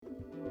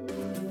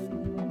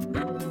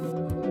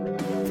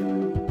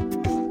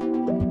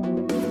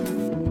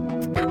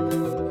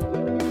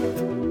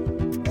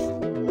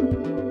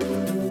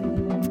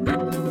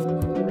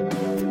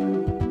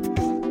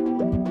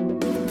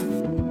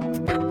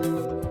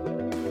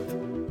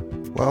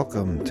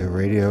Welcome to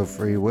Radio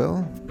Free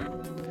Will,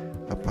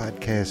 a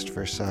podcast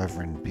for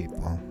sovereign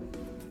people.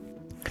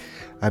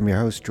 I'm your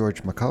host,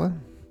 George McCullough,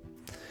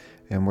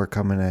 and we're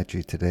coming at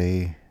you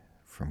today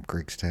from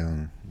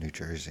Greekstown, New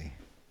Jersey.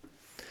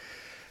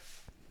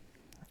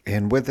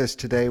 And with us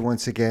today,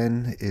 once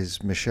again,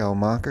 is Michelle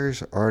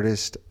Mockers,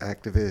 artist,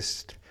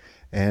 activist,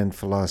 and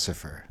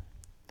philosopher.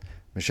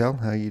 Michelle,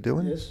 how are you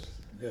doing? Yes,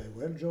 very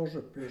well, George. A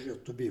pleasure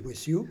to be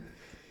with you.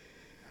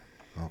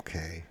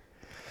 Okay.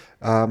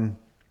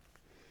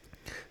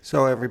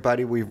 So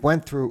everybody, we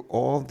went through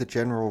all the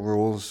general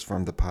rules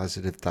from the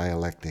positive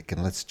dialectic,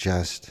 and let's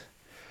just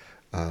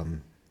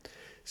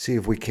see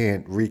if we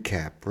can't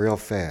recap real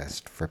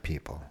fast for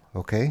people,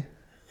 okay?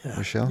 Yeah.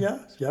 Michelle?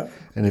 Yeah.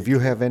 And if you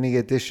have any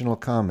additional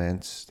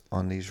comments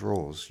on these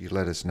rules, you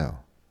let us know.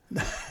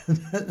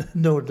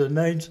 No, the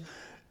lines,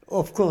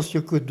 of course,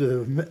 you could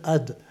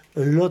add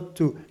a lot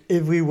to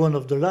every one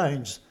of the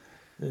lines.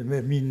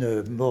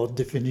 More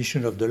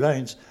definition of the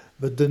lines,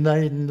 but the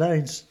 9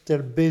 lines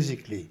tell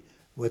basically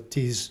what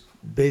is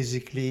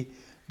basically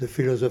the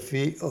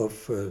philosophy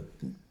of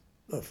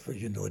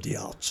the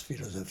arts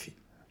philosophy.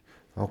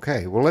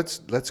 Okay, well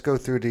let's go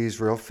through these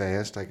real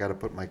fast. I got to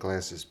put my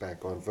glasses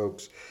back on,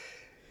 folks,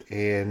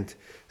 and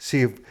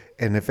see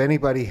if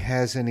anybody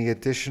has any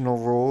additional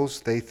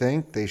rules they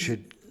think they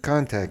should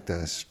contact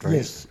us. Right?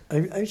 Yes,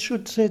 I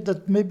should say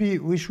that maybe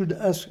we should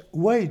ask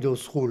why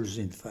those rules,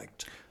 in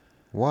fact.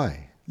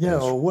 Why? Yeah,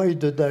 or why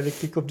the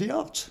dialectic of the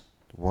arts?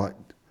 What?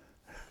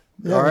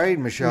 Yeah, all right,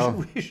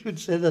 Michelle. We should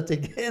say that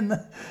again.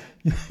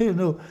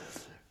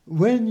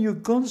 When you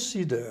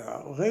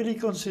really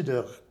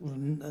consider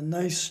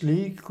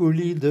nicely,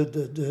 coolly,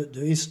 the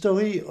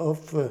history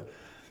of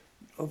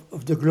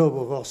the globe,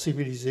 of our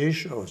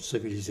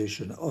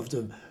civilization, of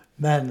the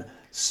man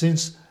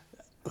since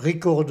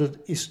recorded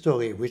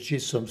history, which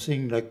is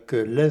something like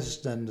less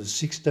than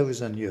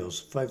 6,000 years,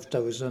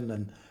 5,000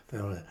 and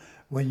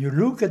when you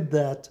look at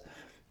that,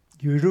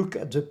 you look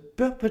at the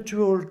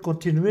perpetual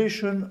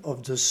continuation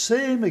of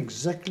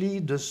exactly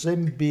the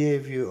same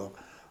behavior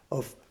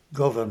of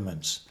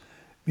governments.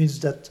 Means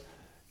that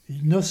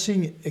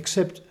nothing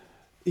except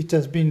it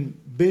has been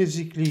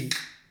basically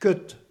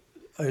cut.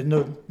 I'm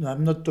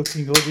not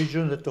talking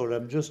religion at all,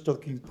 I'm just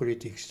talking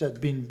politics. It has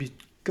been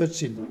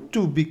cut in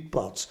 2 big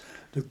parts.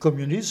 The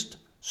communist,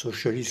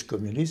 socialist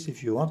communist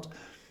if you want,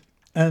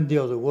 and the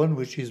other one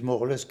which is more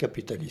or less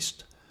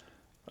capitalist.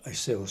 I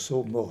say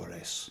also more or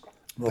less.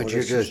 But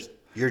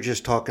you're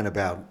just talking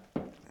about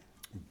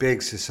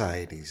big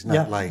societies,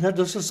 not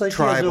the society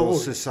tribal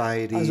as a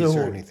societies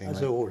or anything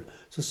as a whole.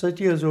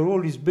 Society as a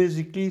whole is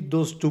basically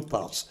those 2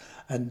 parts.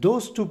 And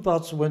those 2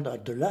 parts, when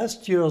at the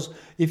last years,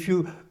 if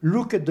you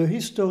look at the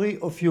history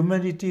of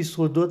humanity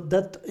through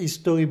that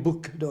history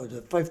book,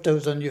 the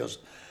 5,000 years,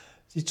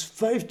 it's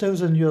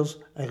 5,000 years,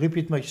 I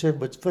repeat myself,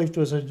 but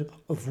 5,000 years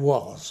of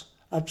wars,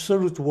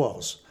 absolute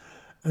wars,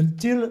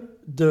 until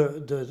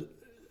the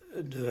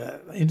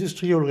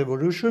Industrial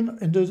Revolution.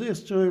 In the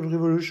Industrial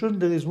Revolution,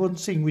 there is one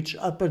thing which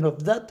happened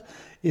of that,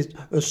 is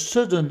a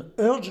sudden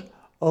urge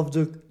of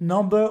the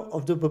number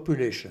of the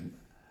population.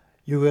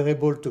 You were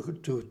able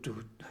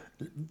to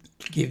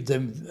give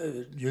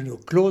them,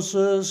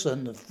 clothes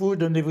and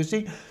food and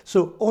everything.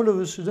 So all of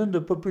a sudden, the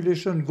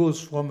population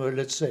goes from,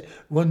 let's say,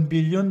 1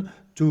 billion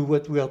to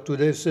what we are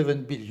today,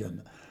 7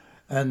 billion.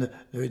 And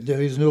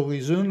there is no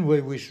reason why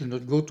we should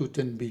not go to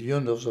 10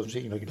 billion or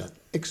something like that,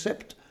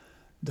 except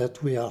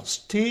that we are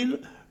still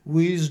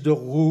with the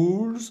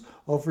rules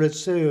of, let's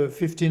say,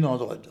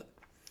 1500.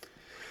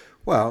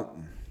 Well,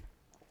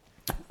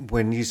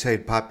 when you say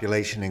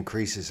population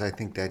increases, I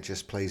think that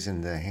just plays in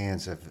the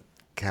hands of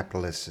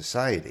capitalist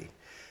society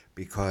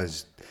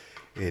because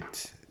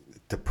it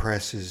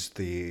depresses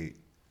the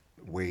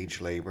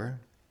wage labor.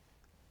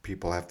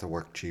 People have to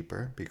work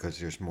cheaper because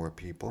there's more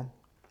people.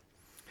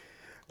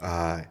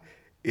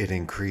 It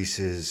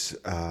increases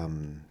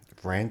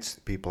rents.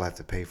 People have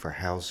to pay for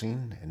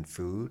housing and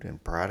food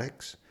and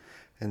products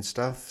and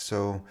stuff.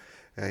 So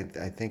I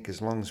think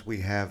as long as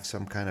we have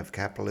some kind of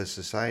capitalist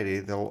society,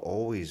 there'll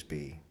always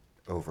be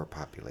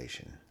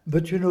overpopulation.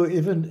 But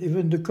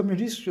even the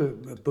communist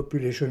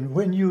population,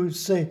 when you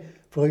say,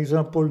 for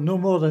example, no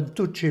more than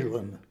 2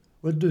 children,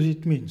 what does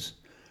it mean?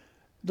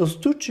 Those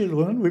 2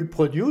 children will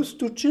produce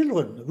 2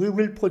 children. We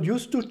will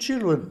produce 2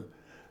 children.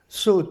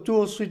 So 2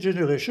 or 3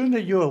 generations,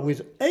 you are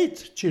with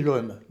 8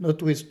 children,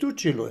 not with 2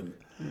 children.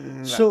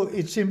 No. So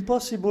it's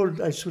impossible,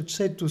 I should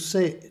say, to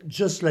say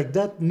just like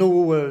that,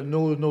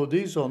 no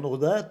this or no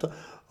that.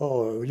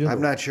 Or, I'm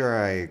not sure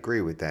I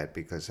agree with that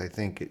because I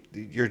think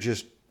you're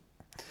just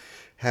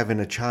having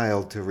a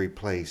child to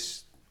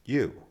replace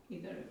you.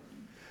 Yeah.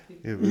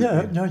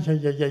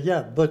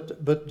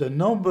 But the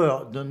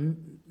number,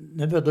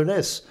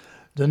 nevertheless,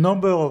 the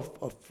number of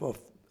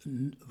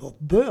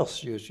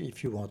births,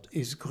 if you want,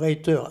 is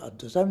greater at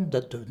the time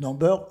than the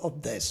number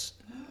of deaths.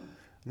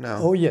 No.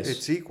 Oh yes,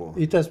 it's equal.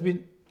 It has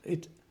been.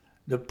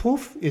 The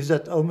proof is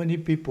that how many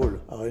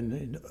people are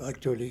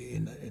actually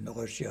in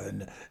Russia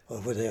and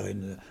over there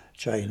in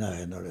China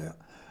and all that.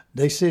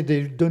 They say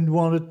they don't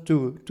want it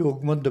to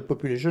augment the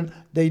population.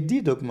 They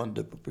did augment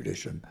the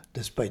population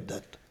despite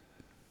that.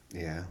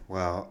 Yeah,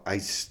 well, I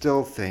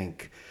still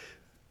think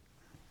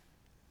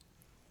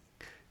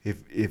I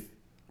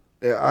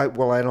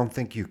don't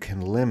think you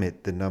can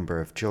limit the number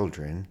of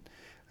children,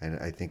 and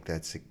I think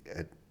that's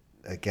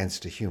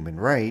against a human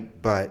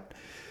right. But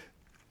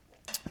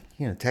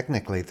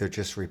technically, they're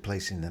just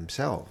replacing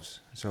themselves,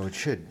 so it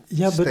should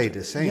stay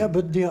the same. Yeah,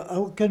 but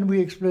how can we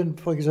explain,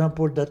 for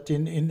example, that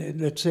in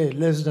let's say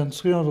less than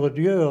 300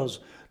 years,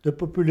 the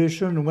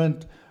population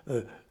went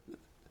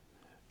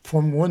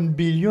from 1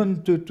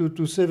 billion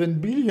to 7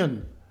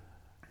 billion?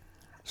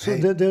 So,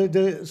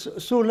 Hey.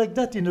 so like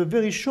that, in a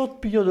very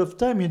short period of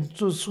time, in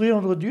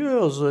 300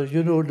 years,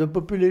 the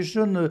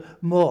population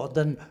more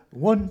than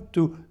 1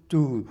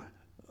 to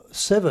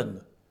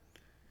 7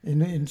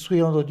 in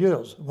 300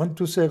 years, 1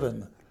 to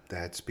 7.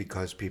 That's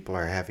because people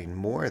are having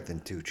more than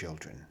 2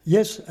 children.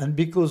 Yes, and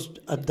because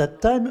at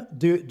that time,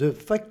 the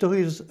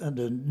factories and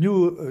the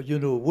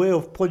new, way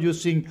of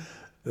producing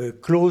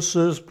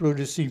clothes,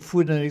 producing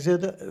food, and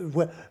etc.,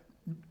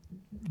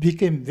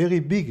 became very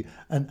big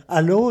and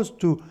allows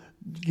to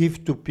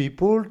give to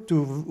people,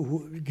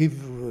 to give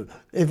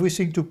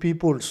everything to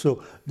people.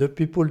 So the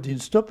people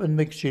didn't stop and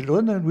make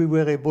children, and we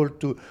were able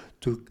to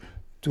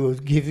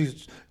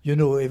give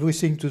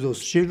everything to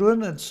those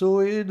children, and so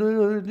it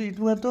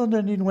went on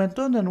and it went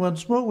on, and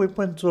once more we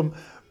went from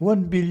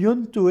 1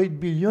 billion to 8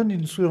 billion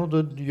in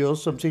 300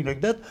 years, something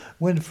like that,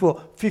 when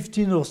for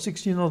 15 or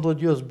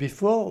 1600 years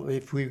before,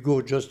 if we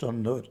go just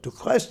on to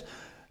Christ,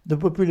 the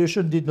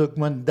population did not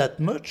augment that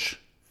much,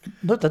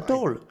 not at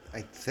all.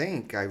 I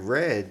think I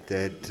read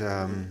that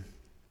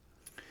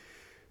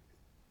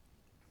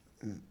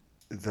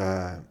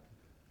the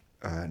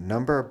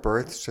number of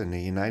births in the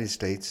United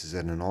States is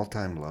at an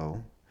all-time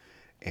low,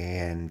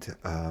 and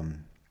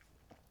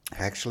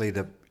actually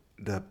the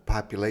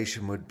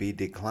population would be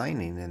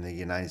declining in the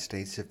United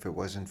States if it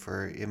wasn't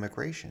for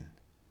immigration.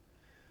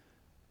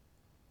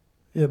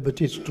 Yeah, but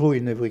it's true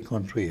in every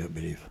country, I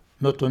believe.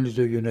 Not only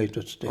the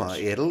United States. Well,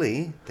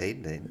 Italy,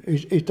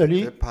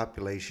 Italy, their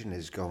population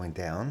is going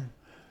down.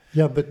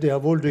 yeah, but they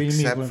have all the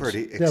Except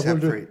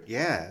immigrants.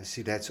 yeah.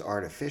 See, that's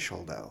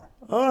artificial, though.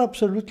 Oh,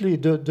 absolutely.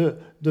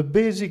 The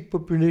basic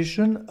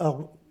population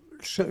are,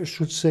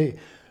 should say,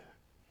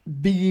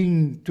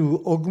 being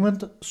to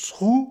augment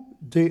through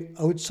the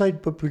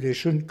outside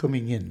population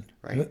coming in,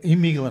 Right.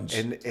 Immigrants.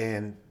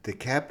 And the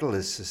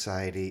capitalist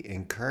society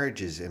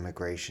encourages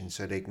immigration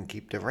so they can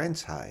keep the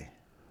rents high.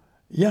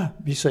 Yeah.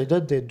 Beside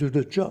that, they do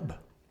the job.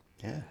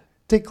 Yeah.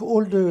 Take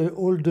all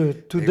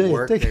the today.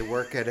 They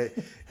work at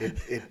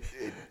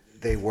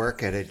they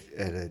work at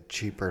a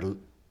cheaper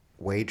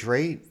wage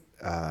rate.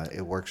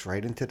 It works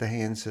right into the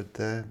hands of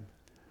the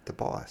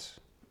boss.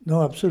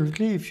 No,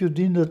 absolutely. If you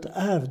did not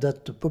have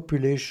that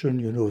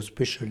population,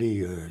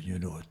 especially,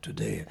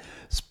 today,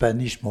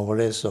 Spanish, more or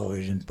less,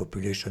 origin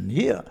population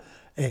here,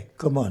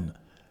 come on.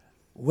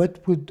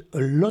 What would, a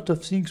lot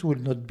of things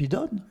would not be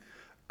done?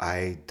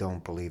 I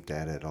don't believe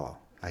that at all.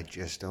 I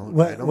just don't.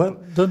 Well,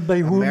 done by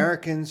whom?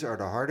 Americans are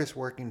the hardest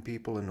working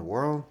people in the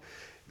world.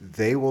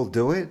 They will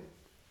do it.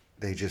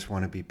 They just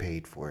want to be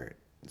paid for it.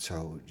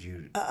 So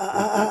you...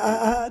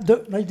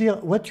 My dear,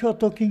 what you are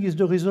talking is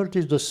the result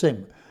is the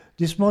same.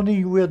 This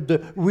morning we had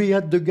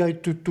the guy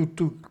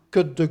to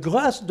cut the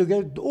grass.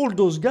 All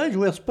those guys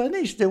were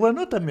Spanish. They were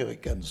not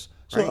Americans.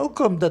 So Right. how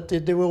come that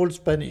they were all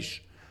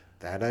Spanish?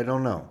 That I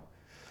don't know.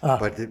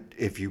 But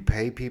if you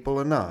pay people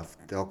enough,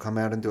 they'll come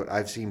out and do it.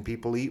 I've seen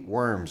people eat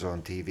worms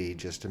on TV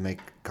just to make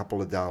a couple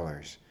of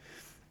dollars.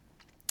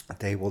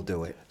 They will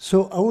do it.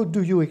 So how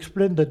do you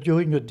explain that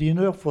during a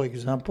dinner, for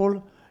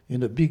example,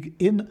 in a big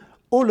inn,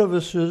 all of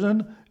a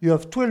sudden you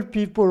have 12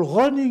 people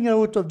running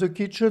out of the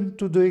kitchen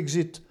to the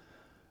exit?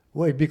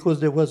 Why? Because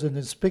there was an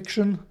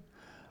inspection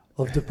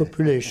of the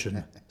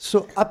population.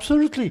 So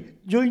absolutely,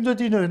 during the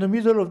dinner, in the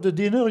middle of the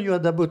dinner, you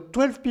had about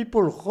 12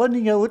 people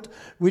running out,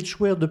 which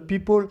were the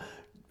people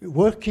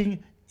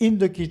working in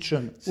the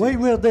kitchen. Why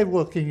were they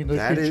working in the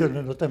kitchen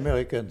and not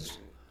Americans?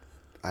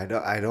 I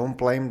don't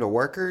blame the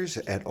workers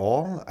at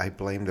all. I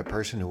blame the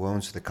person who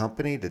owns the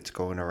company that's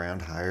going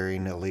around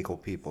hiring illegal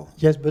people.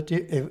 Yes, but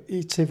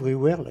it's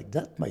everywhere like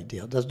that, my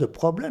dear. That's the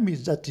problem,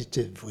 is that it's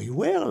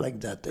everywhere like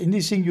that.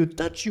 Anything you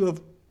touch, you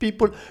have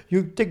people.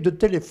 You take the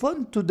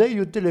telephone, today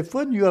you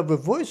telephone, you have a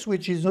voice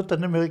which is not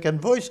an American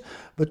voice,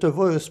 but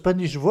a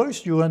Spanish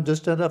voice. You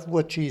understand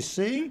what she is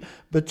saying,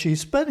 but she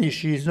is Spanish,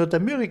 she is not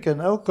American.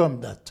 How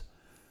come that?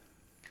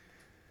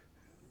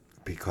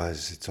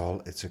 Because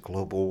it's a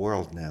global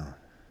world now.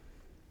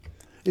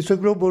 It's a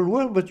global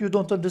world, but you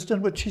don't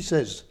understand what she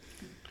says.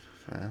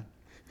 I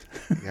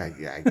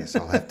guess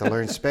I'll have to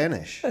learn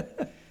Spanish.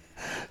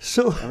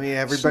 So I mean,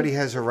 everybody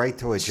has a right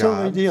to a so,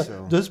 my job. dear,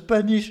 So the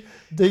Spanish,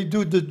 they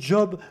do the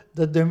job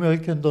that the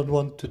Americans don't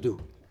want to do.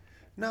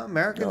 no,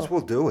 Americans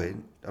will do it.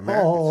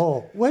 Americans.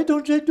 Oh, why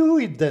don't they do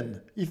it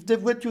then?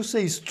 If what you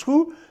say is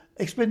true,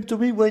 explain to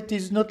me why it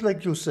is not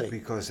like you say.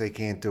 Because they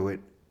can't do it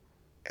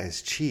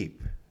as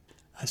cheap.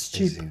 As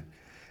cheap.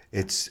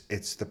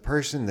 It's the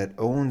person that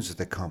owns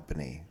the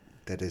company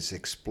that is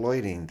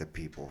exploiting the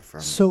people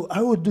from. So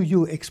how do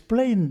you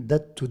explain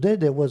that today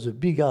there was a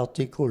big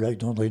article, I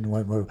don't know, in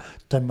one of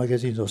Time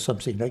magazine or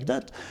something like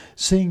that,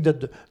 saying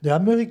that the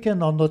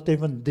Americans are not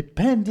even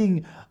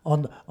depending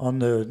on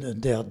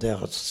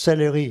their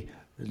salary,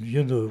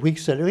 week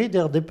salary, they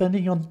are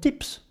depending on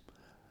tips.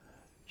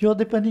 You're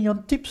depending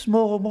on tips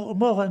more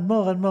and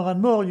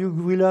more. You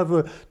will have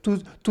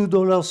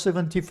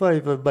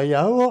 $2.75 by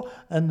hour,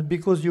 and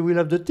because you will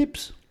have the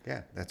tips.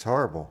 Yeah, that's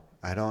horrible.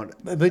 I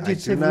But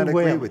it's do not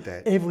everywhere, agree with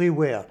that.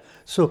 everywhere.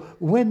 So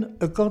when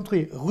a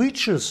country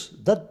reaches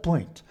that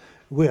point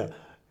where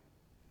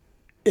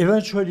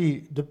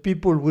eventually the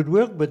people would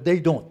work, but they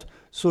don't.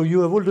 So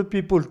you have all the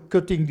people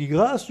cutting the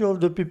grass, you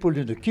have the people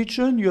in the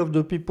kitchen, you have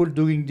the people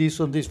doing this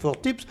and this for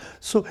tips.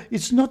 So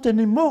it's not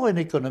anymore an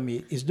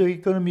economy. It's the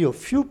economy of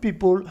few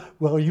people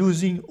who are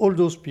using all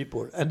those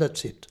people, and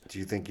that's it. Do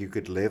you think you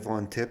could live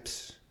on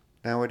tips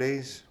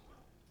nowadays?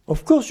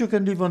 Of course, you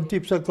can live on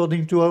tips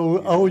according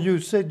to how you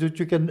said that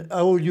you can,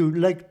 how you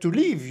like to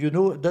live.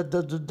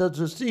 That's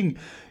the thing.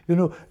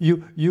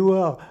 You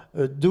are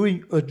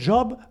doing a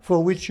job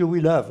for which you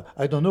will have,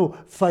 I don't know,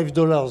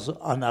 $5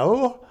 an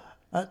hour,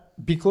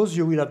 because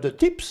you will have the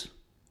tips.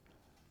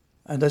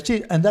 And that's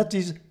it. And that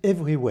is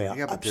everywhere.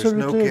 Yeah, but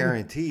Absolutely. there's no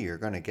guarantee you're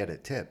going to get a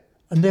tip.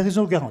 And there is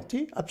no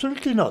guarantee?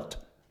 Absolutely not.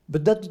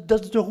 But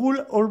that's the rule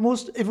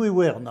almost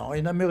everywhere now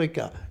in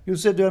America. You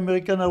said the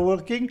Americans are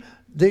working,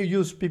 they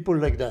use people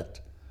like that.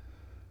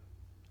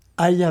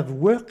 I have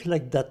worked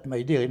like that,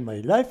 my dear, in my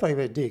life. I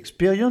had the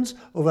experience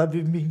of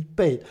having been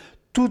paid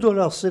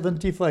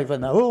 $2.75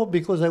 an hour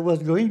because I was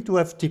going to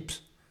have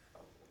tips.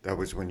 That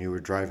was when you were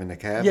driving the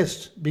cab?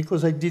 Yes,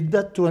 because I did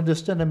that to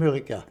understand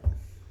America.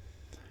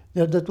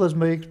 Yeah, that was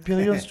my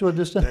experience to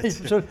understand it.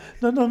 So,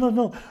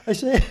 no.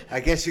 I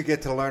guess you get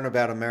to learn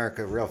about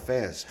America real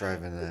fast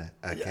driving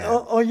a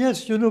cab. Oh,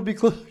 yes,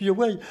 because you're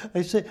right.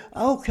 I say,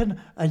 how can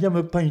I am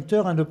a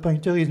painter, and a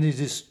painter is in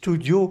his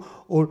studio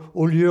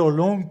all year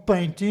long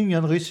painting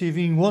and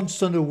receiving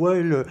once in a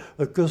while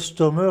a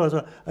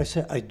customer. I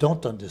say, I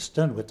don't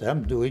understand what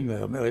I'm doing.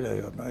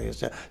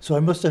 So I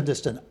must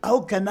understand.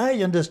 How can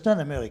I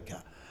understand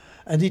America?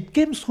 And it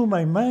came through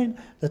my mind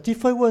that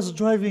if I was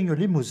driving a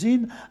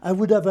limousine, I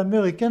would have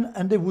American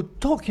and they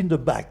would talk in the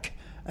back.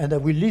 And I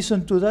will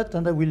listen to that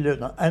and I will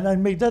learn. And I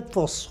made that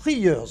for 3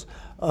 years.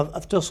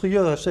 After 3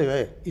 years, I say,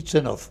 hey, it's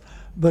enough.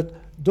 But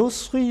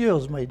those 3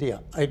 years, my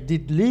dear, I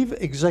did live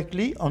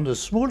exactly on a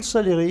small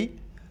salary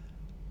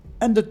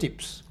and the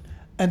tips.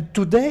 And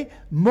today,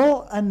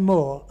 more and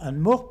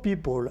more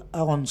people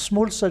are on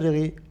small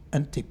salary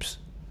and tips.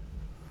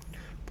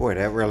 Boy,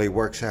 that really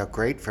works out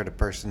great for the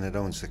person that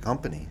owns the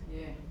company.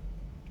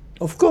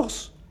 Of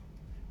course.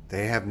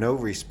 They have no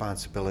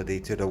responsibility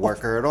to the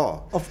worker at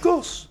all. Of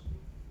course.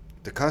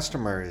 The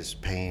customer is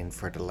paying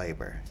for the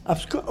labor.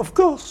 Of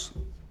course.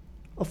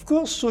 Of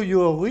course. So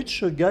you're a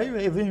rich guy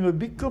having a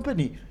big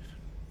company.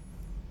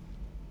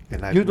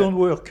 And You don't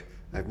work.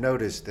 I've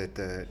noticed that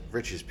the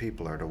richest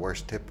people are the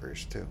worst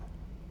tippers, too.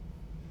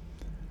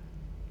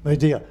 My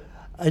dear,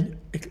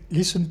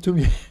 listen to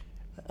me.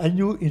 I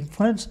knew in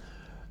France,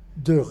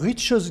 the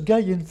richest guy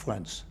in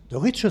France,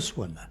 the richest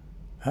one,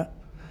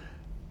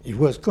 he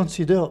was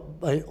considered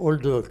by all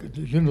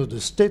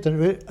the state as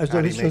the How do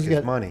you richest make guy.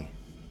 his money?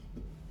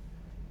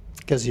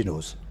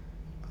 Casinos.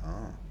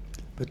 Oh.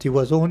 But he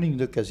was owning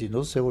the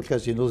casinos, several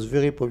casinos,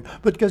 very popular.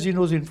 But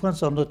casinos in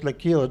France are not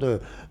like here.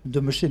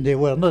 The machine, they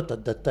were not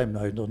at that time.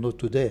 I don't know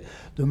today.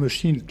 The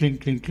machine, cling.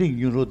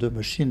 The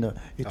machine.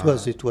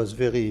 It was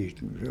very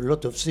a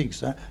lot of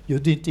things. You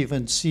didn't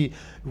even see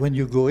when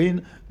you go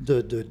in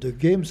the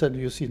games, and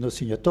you see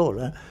nothing at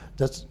all.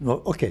 That's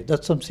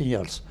something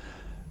else.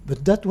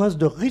 But that was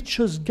the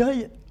richest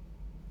guy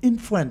in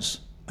France.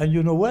 And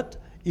you know what?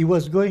 He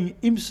was going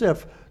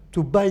himself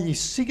to buy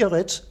his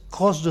cigarettes,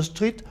 cross the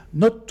street,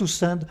 not to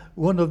send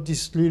one of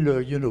these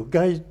little,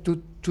 guys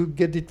to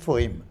get it for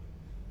him.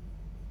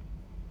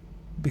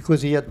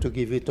 Because he had to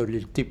give it a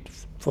little tip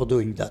for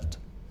doing that.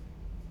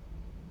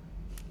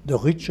 The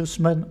richest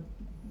man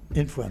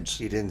in France.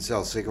 He didn't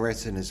sell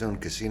cigarettes in his own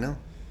casino?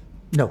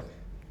 No.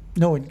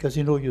 No, in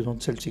casino you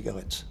don't sell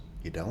cigarettes.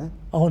 You don't?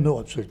 Oh, no,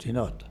 absolutely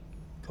not.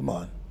 Come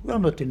on. We're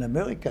not in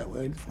America,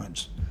 we're in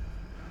France.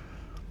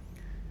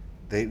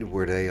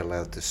 Were they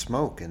allowed to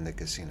smoke in the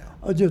casino?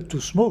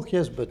 To smoke,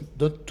 yes, but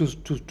not to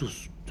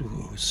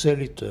sell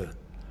it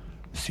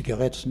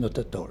cigarettes, not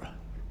at all.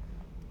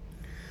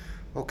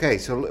 Okay,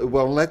 so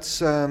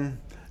let's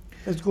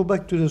Let's go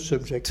back to the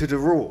subject. to the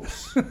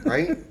rules,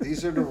 right?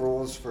 These are the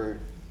rules for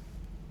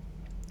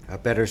a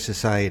better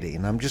society,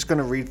 and I'm just going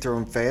to read through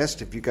them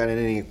fast. If you got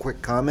any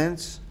quick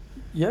comments,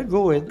 Yeah,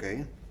 go ahead.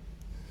 okay.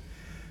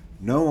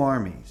 No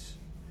armies.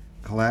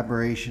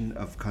 Collaboration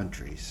of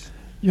countries.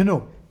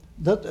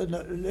 That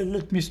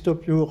let me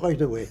stop you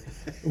right away.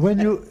 When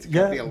you It's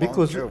gonna be a long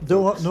because show,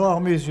 no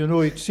armies,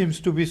 it seems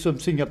to be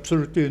something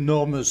absolutely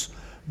enormous.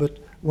 But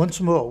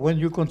once more, when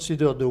you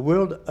consider the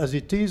world as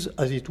it is,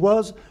 as it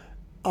was,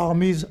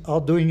 armies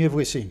are doing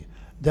everything.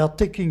 They are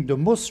taking the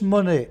most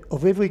money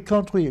of every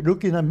country.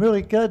 Look, in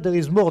America, there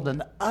is more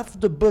than half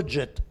the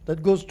budget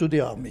that goes to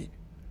the army.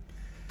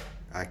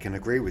 I can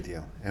agree with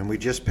you. And we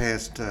just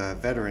passed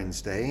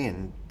Veterans Day,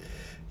 and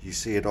you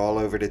see it all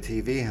over the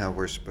TV how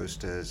we're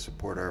supposed to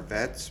support our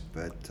vets,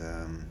 but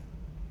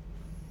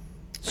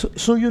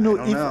So you know,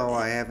 I don't know.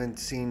 I haven't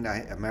seen.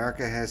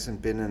 America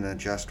hasn't been in a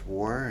just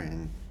war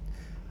in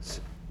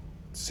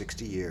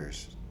 60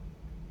 years.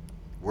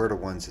 We're the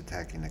ones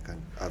attacking the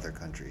other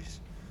countries.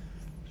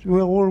 we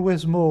are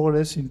always more or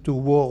less into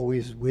war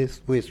with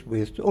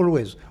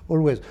always.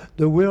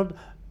 The world,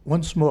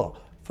 once more,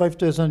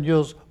 5,000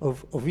 years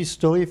of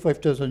history,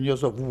 5,000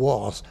 years of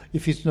wars.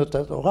 If it's not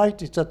at the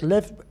right, it's at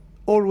left,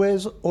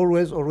 always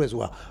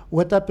war.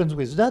 What happens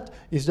with that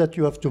is that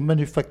you have to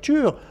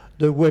manufacture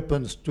the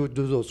weapons to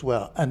do those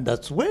wars, and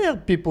that's where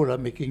people are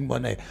making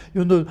money.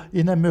 You know,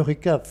 in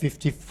America,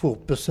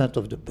 54%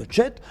 of the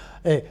budget,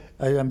 I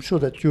am sure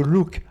that you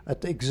look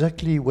at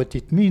exactly what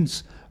it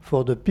means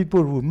for the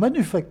people who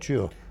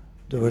manufacture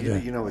the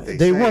weapons. You know what they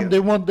They say.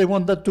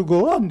 want that to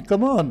go on,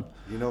 come on.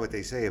 You know what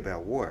they say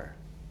about war.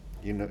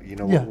 You know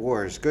Yeah. what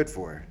war is good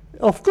for.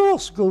 Of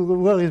course,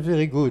 war is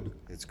very good.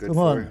 It's good Come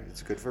for on.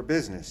 it's good for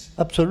business.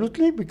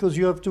 Absolutely, because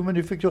you have to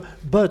manufacture.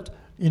 But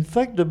in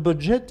fact, the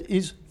budget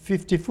is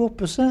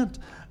 54%.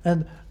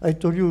 And I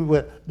told you,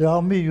 well, the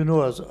army, you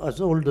know, has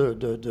all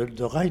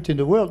the right in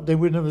the world. They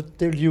will never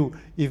tell you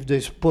if they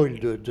spoil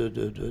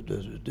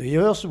the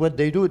earth, what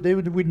they do. They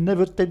will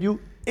never tell you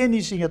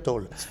anything at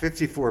all. It's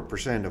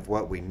 54% of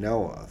what we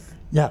know of.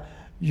 Yeah,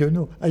 you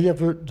know, I have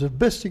the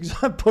best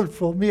example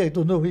for me. I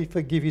don't know if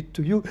I give it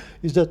to you.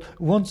 Is that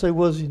once I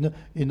was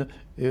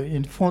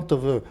in front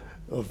of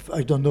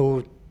I don't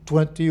know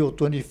 20 or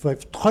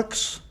 25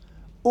 trucks,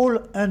 all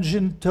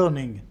engine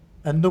turning,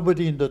 and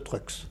nobody in the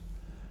trucks.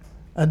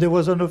 And there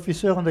was an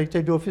officer, and I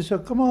tell the officer,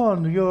 "Come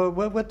on,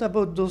 what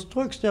about those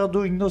trucks? They are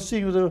doing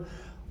nothing."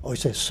 Oh, I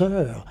say,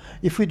 "Sir,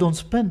 if we don't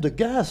spend the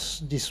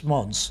gas this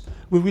month,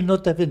 we will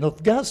not have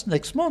enough gas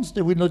next month.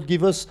 They will not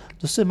give us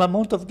the same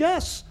amount of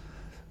gas.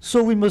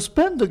 So we must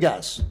spend the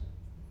gas."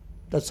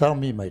 That's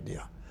army, my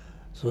dear.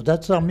 So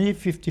that's army,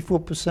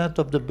 54%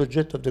 of the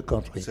budget of the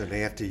country. So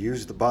they have to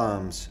use the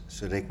bombs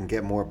so they can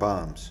get more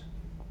bombs.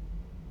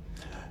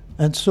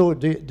 And so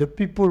the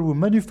people who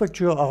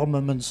manufacture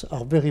armaments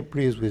are very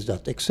pleased with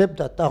that, except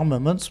that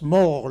armaments,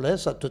 more or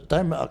less, at the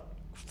time, are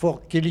for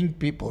killing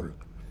people.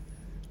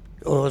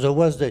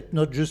 Otherwise, they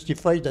not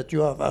justify that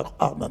you have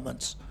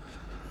armaments.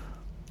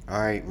 All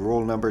right,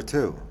 rule number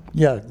 2.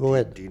 Yeah, go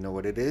ahead. Do you know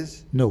what it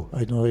is? No,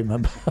 I don't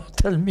remember.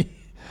 Tell me.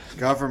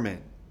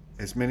 Government,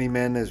 as many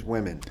men as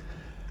women.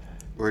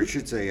 Or it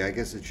should say, I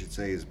guess it should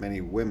say as many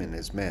women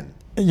as men.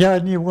 Yeah,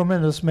 any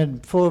women as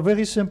men, for a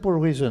very simple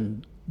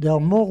reason. There are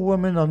more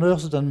women on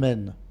earth than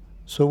men.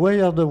 So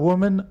why are the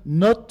women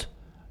not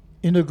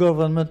in the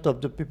government of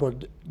the people?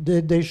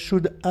 They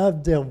should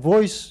have their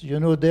voice. You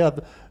know, they have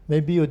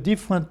maybe a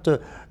different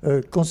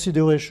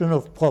consideration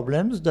of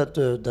problems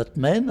that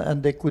men,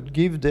 and they could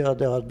give their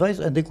advice,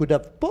 and they could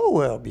have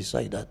power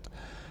beside that.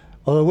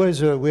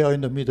 Otherwise, we are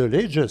in the Middle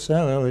Ages.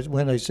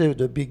 When I say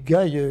the big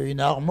guy in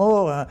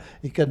armor,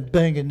 he can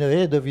bang in the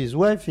head of his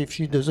wife if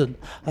she doesn't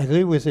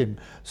agree with him.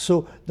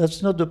 So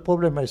that's not the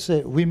problem. I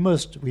say we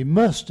must.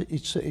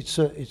 It's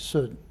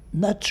a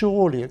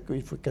natural, if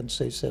we can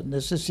say so,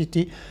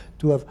 necessity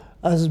to have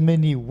as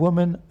many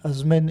women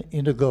as men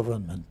in the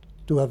government,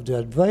 to have the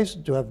advice,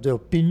 to have the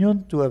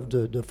opinion, to have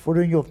the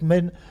following of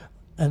men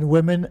and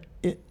women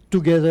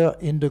together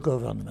in the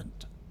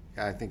government.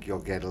 I think you'll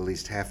get at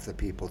least half the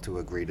people to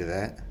agree to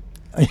that.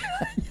 Yeah,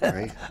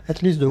 Right?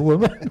 at least the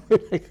woman will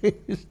agree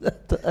with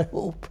that, I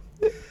hope.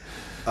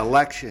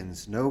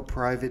 Elections, no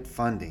private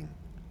funding.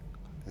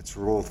 That's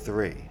rule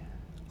 3.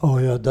 Oh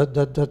yeah,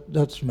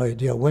 that's my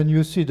idea. When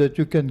you see that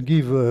you can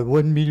give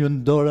 $1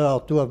 million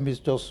to have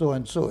Mr. So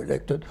and so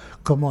elected,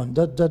 come on,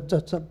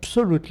 that's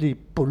absolutely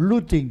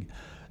polluting.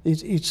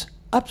 It's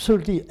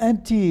absolutely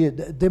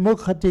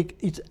anti-democratic.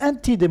 It's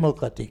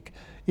anti-democratic.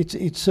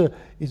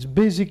 It's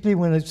basically,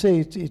 when I say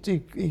it's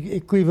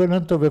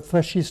equivalent of a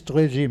fascist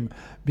regime,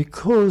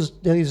 because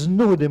there is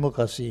no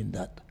democracy in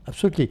that.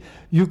 Absolutely,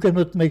 you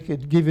cannot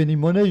give any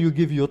money. You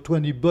give your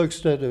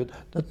 $20.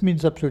 That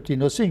means absolutely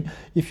nothing.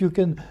 If you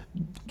can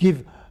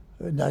give,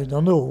 I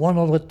don't know,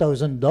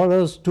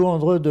 $100,000,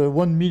 200,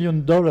 $1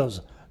 million,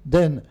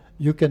 then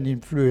you can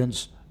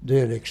influence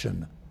the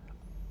election.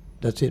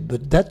 That's it.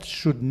 But that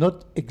should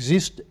not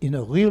exist in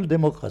a real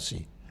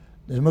democracy.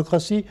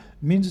 Democracy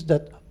means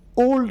that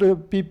all the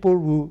people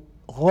who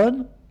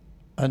run,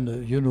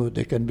 and you know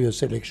there can be a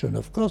selection,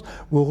 of course,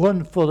 who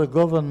run for the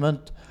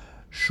government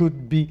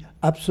should be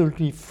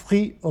absolutely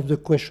free of the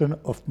question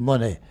of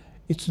money.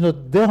 It's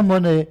not their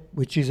money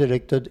which is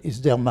elected, it's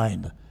their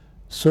mind.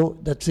 So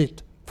that's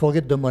it.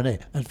 Forget the money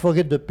and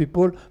forget the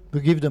people who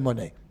give the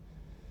money.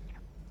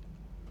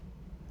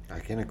 I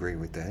can agree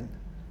with that.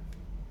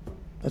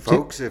 That's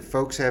Folks, if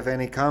folks have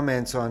any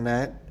comments on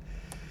that,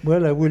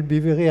 Well, I will be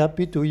very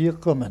happy to hear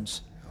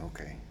comments.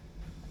 okay.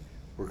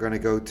 We're going to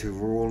go to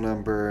rule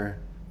number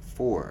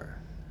 4.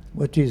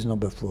 What is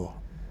number 4?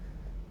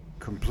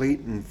 Complete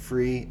and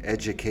free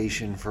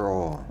education for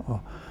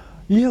all.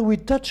 Here we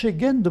touch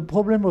again the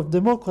problem of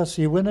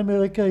democracy. When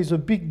America is a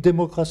big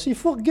democracy,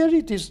 forget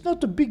it, it's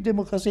not a big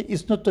democracy,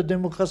 it's not a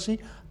democracy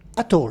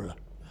at all.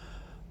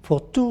 For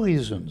two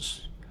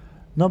reasons.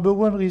 Number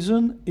one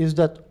reason is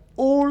that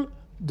all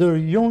the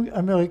young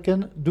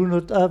Americans do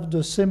not have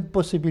the same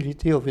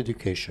possibility of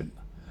education.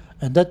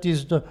 And that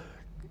is the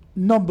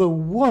number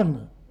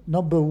one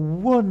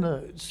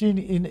thing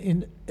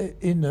in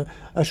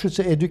I should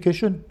say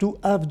education, to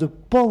have the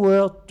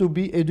power to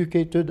be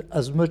educated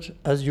as much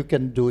as you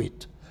can do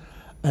it.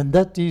 And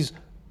that is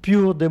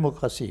pure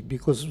democracy,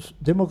 because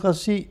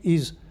democracy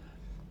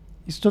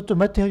it's not a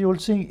material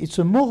thing, it's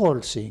a moral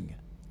thing.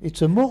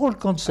 It's a moral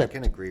concept. I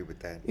can agree with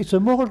that. It's a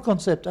moral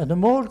concept. And a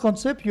moral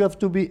concept, you have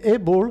to be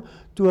able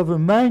to have a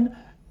mind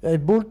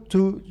able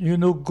to,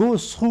 go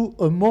through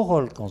a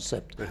moral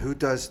concept. But who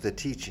does the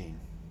teaching?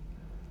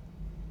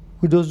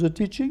 Who does the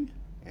teaching?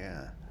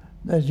 Yeah.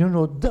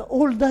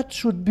 All that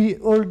should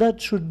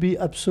be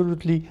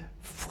absolutely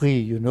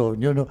free.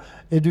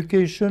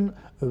 Education,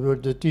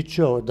 the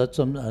teacher, that's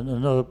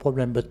another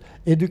problem. But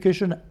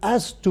education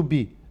has to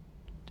be.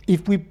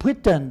 If we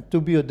pretend to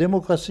be a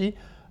democracy,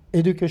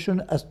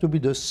 education has to be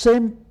the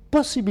same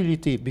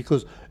possibility,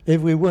 because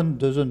everyone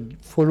doesn't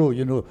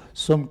follow.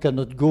 Some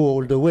cannot go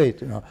all the way.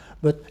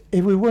 But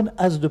everyone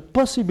has the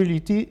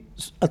possibility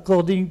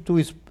according to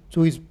his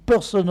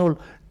personal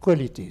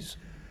qualities.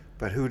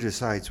 But who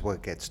decides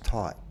what gets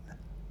taught?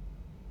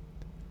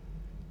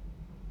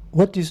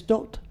 What is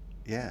taught?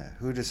 Yeah,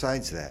 who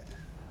decides that?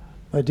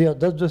 My dear,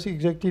 that's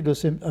exactly the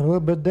same.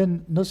 But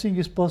then nothing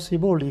is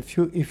possible if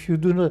you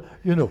do not.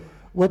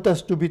 What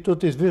has to be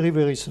taught is very,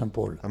 very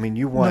simple. I mean,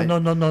 you want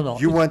no.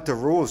 You want the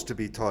rules to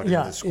be taught in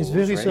the schools, it's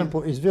very right?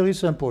 simple. It's very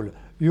simple.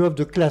 You have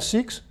the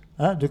classics.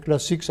 The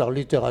classics are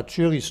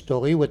literature,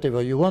 history,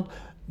 whatever you want.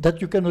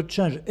 That you cannot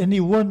change.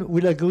 Anyone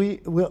will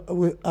agree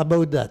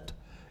about that.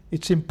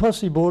 It's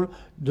impossible.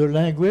 The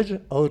language,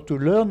 how to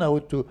learn, how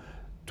to.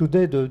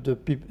 Today,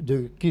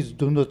 the kids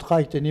do not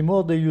write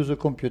anymore. They use a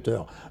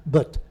computer,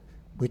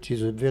 which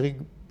is a very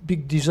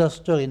big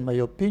disaster in my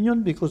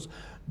opinion, because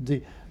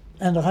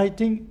and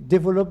writing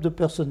develop the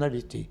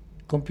personality.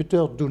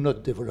 Computers do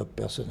not develop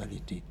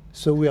personality.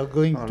 So we are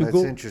going to go.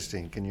 That's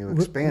interesting. Can you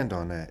expand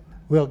on that?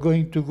 We are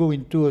going to go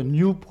into a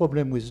new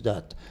problem with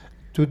that.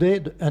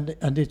 Today,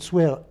 and it's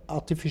where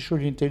artificial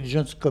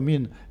intelligence come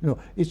in.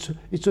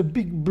 It's a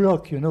big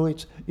block.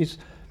 It's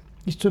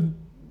the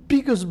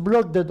biggest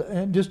block that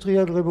the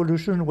Industrial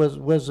Revolution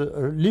was a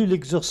little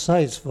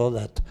exercise for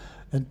that.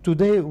 And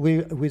today,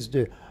 with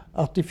the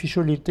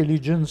artificial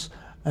intelligence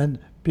and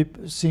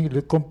people seeing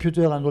the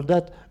computer and all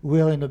that,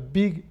 we are in a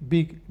big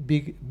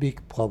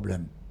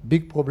problem.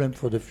 Big problem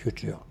for the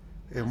future.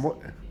 And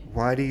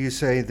why do you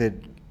say that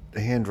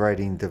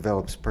handwriting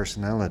develops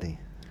personality?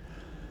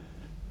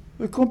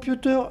 A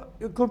computer,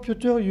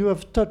 you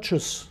have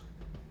touches.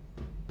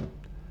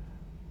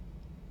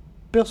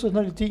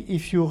 Personality,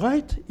 if you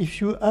write,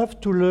 if you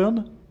have to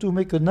learn to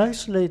make a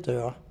nice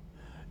letter,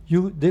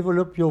 you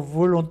develop your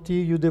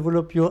volunteer, you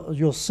develop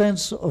your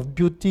sense of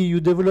beauty, you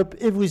develop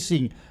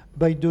everything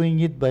by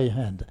doing it by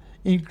hand,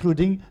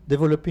 including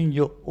developing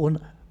your own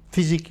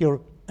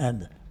physical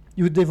hand.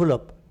 You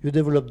develop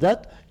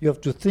that, you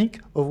have to think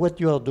of what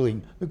you are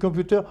doing. The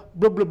computer,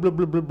 blah, blah, blah,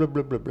 blah, blah, blah,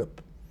 blah, blah, blah.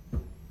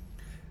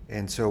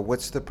 And so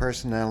what's the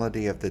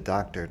personality of the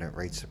doctor that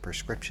writes the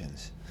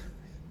prescriptions?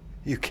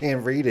 You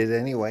can't read it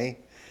anyway.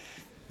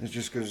 It's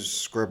just going to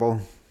scribble.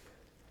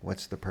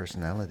 What's the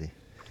personality?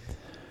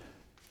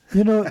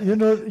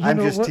 I'm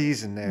just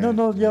teasing there.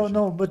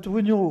 No. But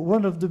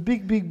one of the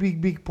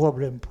big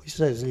problem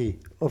precisely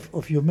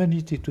of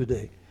humanity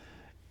today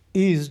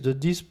is the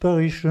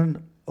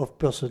dispersion of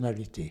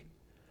personality.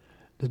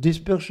 The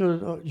dispersion,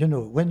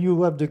 when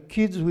you have the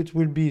kids which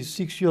will be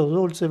 6 years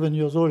old, 7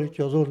 years old, 8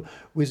 years old,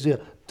 with their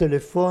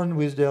telephone,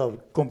 with their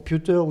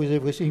computer, with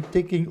everything,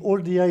 taking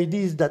all the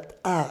ideas that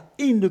are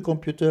in the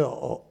computer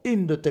or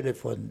in the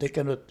telephone. They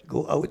cannot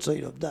go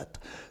outside of that.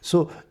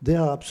 So they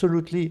are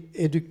absolutely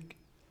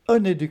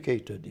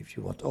uneducated, if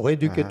you want, or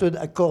educated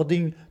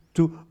according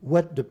to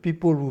what the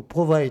people who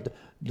provide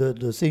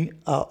the thing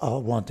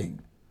are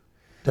wanting.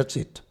 That's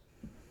it.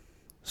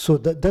 So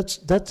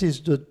that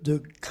is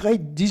the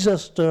great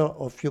disaster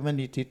of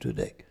humanity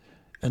today,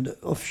 and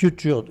of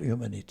future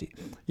humanity.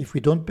 If we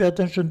don't pay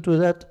attention to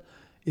that,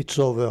 it's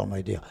over,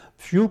 my dear.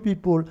 Few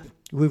people,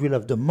 we will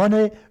have the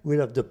money, we'll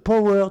have the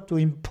power to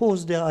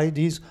impose their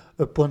ideas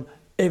upon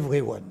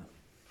everyone.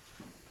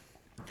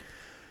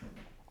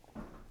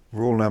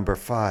 Rule number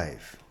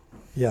 5.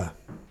 Yeah.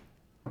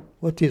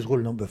 What is rule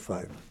number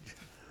 5?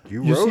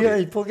 You wrote see, it.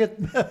 I forget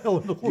my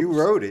own rules. You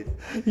wrote it.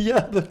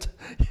 Yeah, but,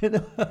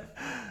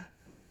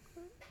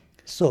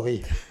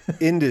 sorry.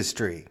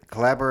 Industry,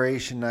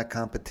 collaboration, not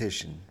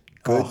competition.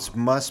 Goods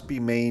must be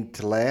made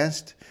to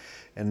last,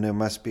 and there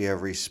must be a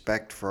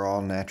respect for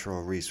all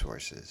natural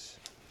resources.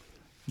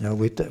 Now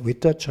we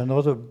touch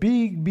another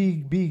big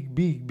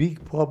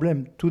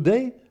problem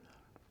today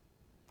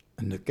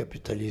in the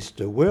capitalist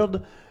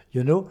world.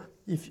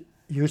 If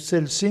you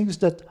sell things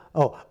that.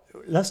 Oh,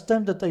 last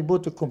time that I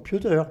bought a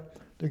computer,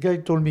 the guy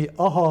told me,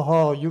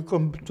 you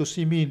come to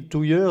see me in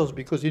 2 years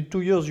because in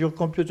 2 years your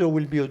computer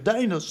will be a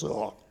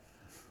dinosaur.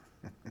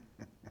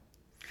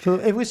 So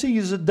everything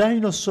is a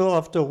dinosaur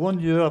after 1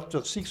 year,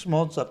 after 6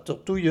 months, after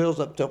 2 years,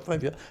 after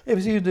 5 years.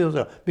 Everything is a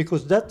dinosaur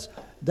because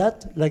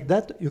like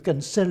that you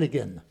can sell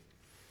again.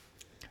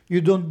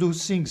 You don't do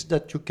things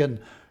that you can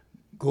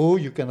go,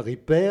 you can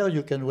repair,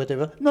 you can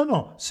whatever.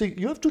 No. See,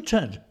 you have to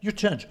change. You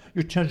change.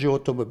 You change your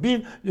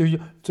automobile.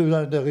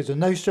 There is a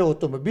nicer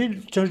automobile.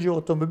 Change your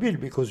automobile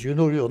because you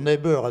know your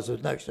neighbor has a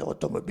nicer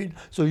automobile,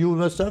 so you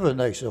must have a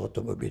nicer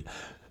automobile.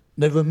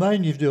 Never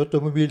mind if the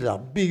automobiles are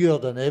bigger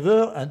than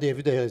ever and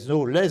if there is no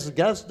less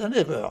gas than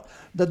ever.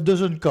 That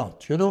doesn't count,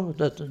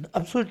 that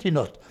absolutely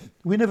not.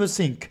 We never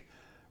think.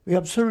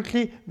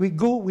 We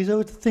go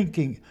without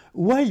thinking.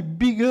 Why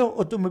bigger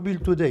automobile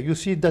today? You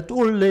see that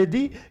old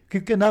lady,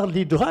 you can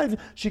hardly drive,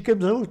 she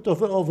comes out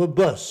of a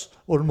bus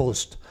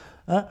almost.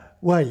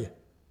 Why?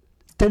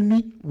 Tell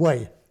me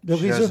why.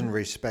 She doesn't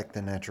respect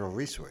the natural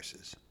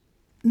resources.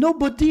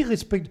 Nobody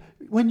respects.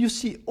 When you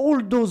see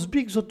all those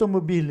big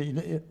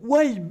automobiles,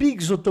 why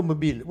big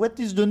automobile? What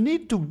is the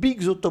need to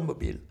big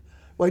automobile?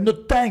 Why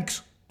not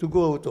tanks to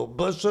go out, or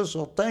buses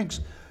or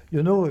tanks?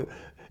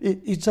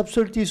 It's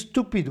absolutely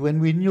stupid when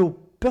we know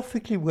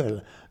perfectly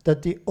well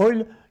that the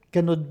oil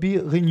cannot be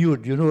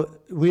renewed.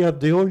 We have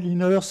the oil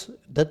in Earth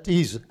that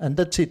is, and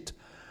that's it.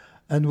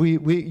 And we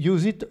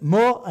use it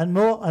more and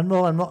more and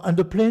more and more. And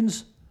the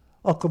planes,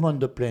 come on,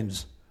 the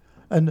planes.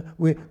 And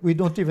we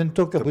don't even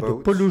talk about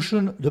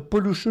the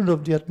pollution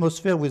of the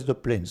atmosphere with the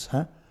planes,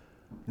 huh?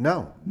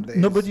 No.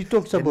 Nobody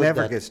talks about that. It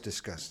never gets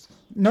discussed.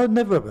 No,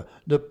 never.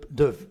 The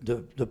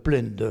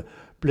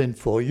plane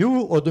for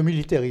you or the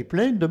military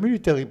plane,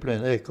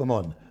 hey, come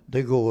on.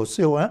 They go au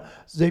CO1,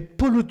 they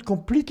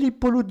completely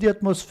pollute the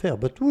atmosphere.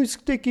 But who is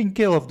taking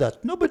care of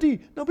that? Nobody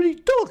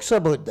talks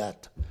about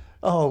that.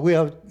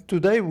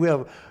 Today we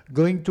are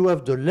going to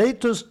have the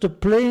latest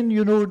plane,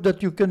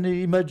 that you can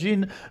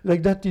imagine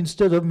like that.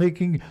 Instead of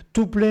making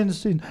 2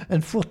 planes in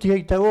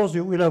 48 hours,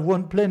 you will have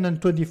 1 plane in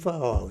 24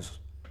 hours.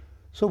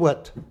 So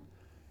what?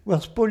 We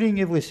are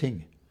spoiling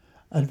everything.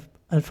 And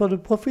for the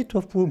profit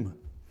of whom?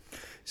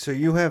 So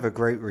you have a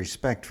great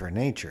respect for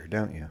nature,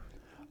 don't you?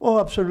 Oh,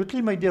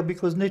 absolutely, my dear,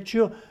 because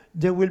nature,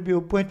 there will be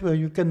a point where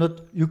you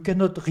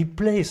cannot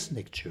replace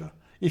nature.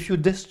 If you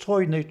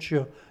destroy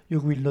nature, you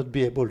will not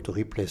be able to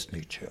replace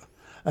nature.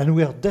 And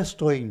we are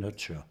destroying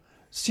nature,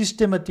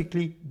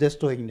 systematically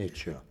destroying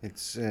nature.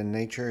 It's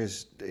nature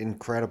is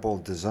incredible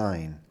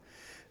design.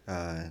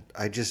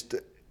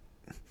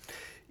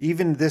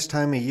 Even this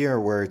time of year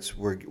where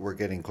we're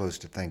getting close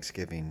to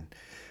Thanksgiving,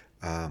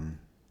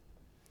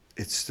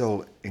 it's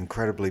still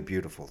incredibly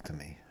beautiful to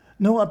me.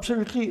 No,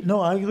 absolutely.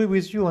 No, I agree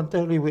with you,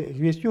 entirely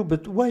with you.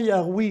 But why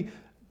are we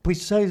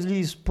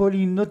precisely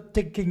spoiling, not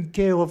taking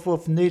care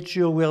of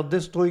nature? We are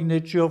destroying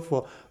nature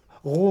for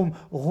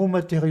raw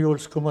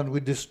materials. Come on,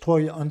 we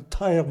destroy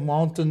entire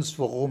mountains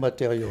for raw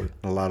material.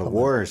 A lot of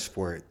wars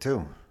for it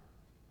too.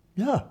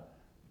 Yeah.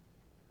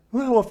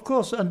 Well, of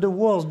course, and the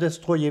wars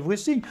destroy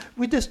everything.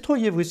 We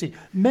destroy everything.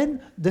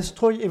 Men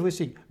destroy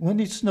everything. When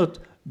it's not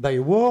by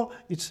war,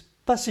 it's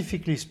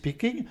pacifically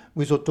speaking,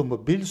 with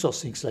automobiles or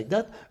things like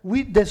that.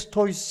 We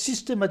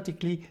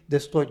systematically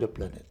destroy the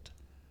planet.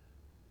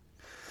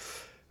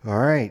 All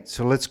right,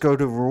 so let's go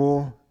to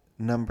rule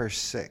number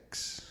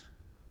 6.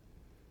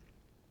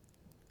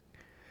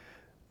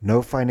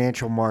 No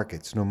financial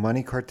markets, no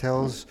money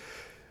cartels,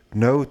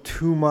 no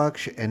too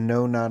much and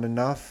no not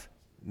enough,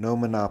 no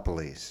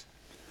monopolies.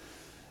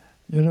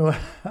 I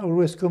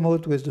always come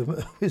out with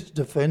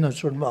the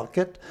financial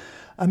market.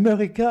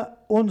 America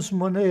owns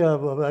money.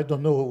 I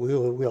don't know.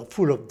 We are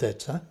full of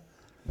debt, huh?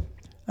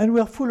 And we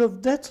are full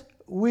of debt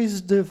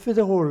with the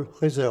Federal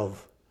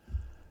Reserve.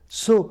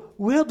 So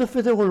where the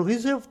Federal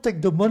Reserve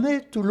take the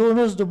money to loan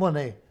us the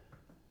money?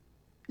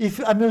 If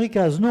America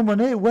has no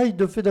money, why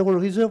the Federal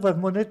Reserve have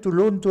money to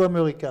loan to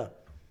America?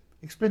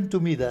 Explain to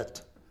me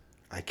that.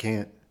 I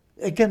can't.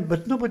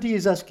 But nobody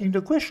is asking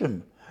the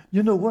question.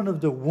 One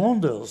of the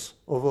wonders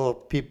of our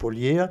people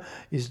here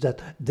is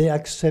that they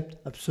accept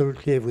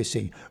absolutely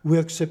everything. We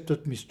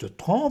accepted Mr.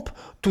 Trump.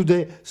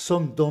 Today,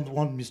 some don't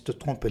want Mr.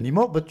 Trump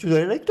anymore, but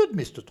they elected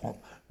Mr. Trump.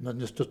 Now,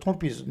 Mr.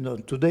 Trump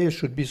today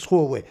should be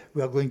thrown away.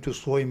 We are going to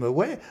throw him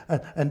away,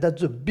 and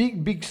that's a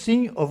big, big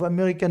thing of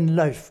American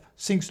life,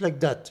 things like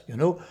that,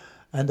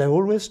 And I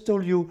always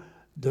told you,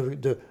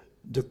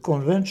 the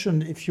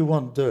convention, if you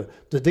want, the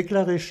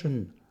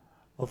declaration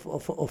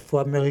of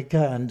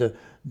America and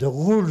the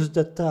rules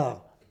that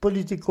are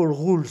political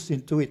rules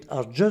into it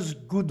are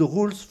just good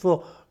rules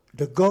for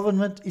the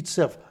government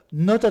itself,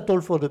 not at all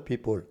for the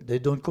people. They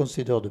don't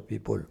consider the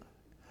people.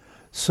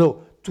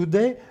 So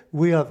today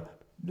we have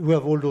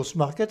all those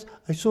markets.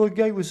 I saw a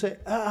guy who say,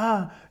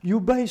 you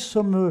buy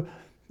some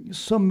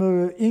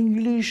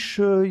English,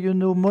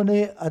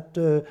 money at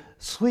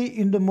 3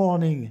 in the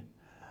morning,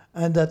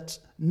 and at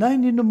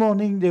 9 in the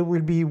morning there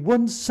will be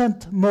 1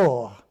 cent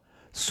more.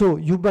 So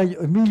you buy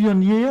 $1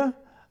 million here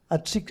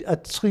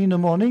at 3 in the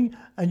morning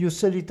and you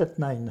sell it at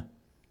 9.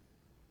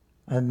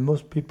 And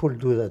most people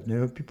do that. You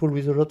know, people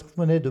with a lot of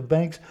money, the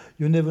banks,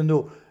 you never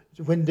know.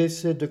 When they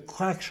say the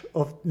crash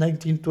of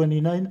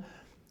 1929,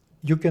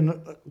 you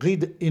can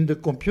read in the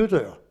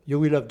computer. You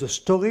will have the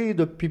story,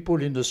 the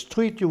people in the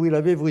street, you will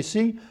have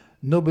everything.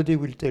 Nobody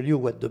will tell you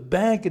what the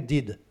bank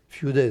did a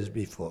few days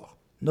before.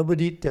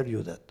 Nobody tell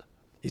you that.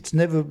 It's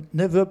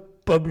never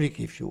public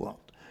if you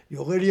want.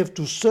 You really have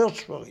to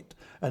search for it.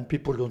 And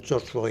people don't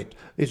search for it.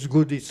 It's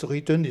good, it's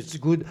written, it's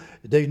good.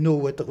 They know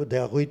what they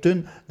are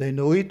written, they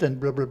know it, and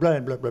blah, blah, blah,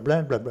 and blah, blah, blah,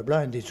 and blah, blah, blah,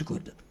 and it's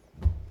good.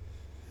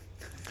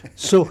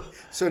 So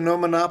no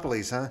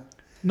monopolies, huh?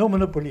 no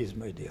monopolies,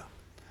 my dear.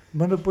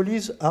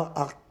 Monopolies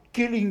are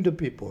killing the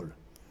people.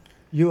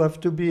 You have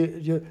to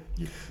be...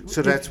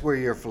 So that's where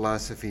your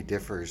philosophy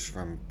differs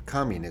from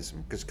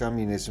communism, because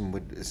communism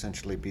would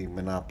essentially be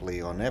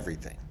monopoly on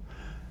everything.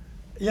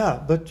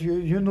 Yeah, but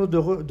you know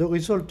the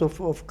result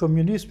of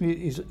communism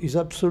is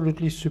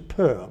absolutely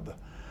superb,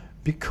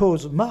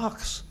 because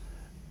Marx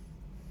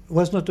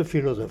was not a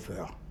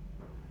philosopher.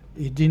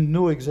 He didn't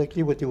know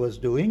exactly what he was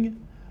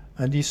doing,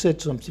 and he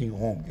said something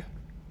wrong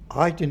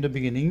right in the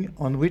beginning,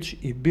 on which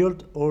he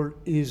built all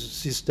his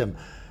system.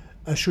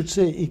 I should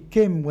say it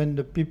came when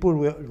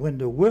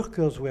the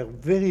workers were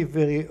very,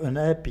 very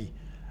unhappy,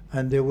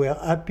 and they were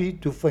happy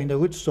to find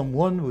out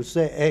someone who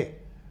say, "Hey,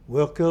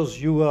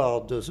 workers, you are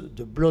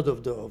the blood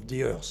of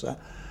the earth." Huh?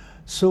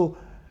 So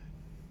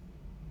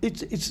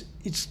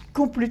it's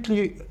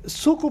completely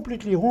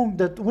wrong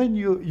that when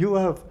you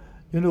have,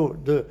 you know,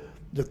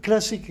 the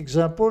classic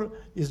example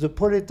is the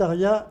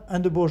proletariat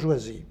and the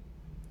bourgeoisie.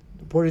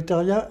 The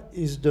proletariat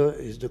is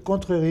the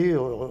contrary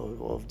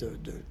of the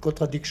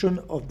contradiction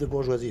of the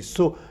bourgeoisie.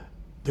 So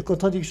the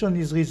contradiction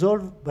is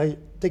resolved by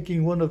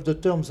taking one of the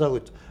terms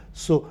out.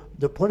 So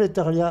the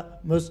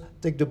proletariat must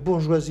take the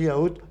bourgeoisie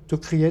out to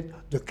create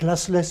the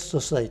classless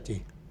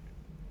society.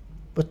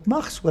 But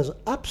Marx was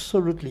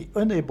absolutely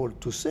unable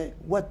to say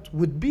what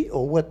would be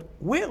or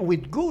where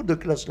would go the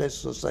classless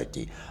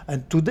society.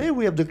 And today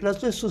we have the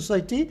classless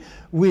society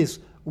with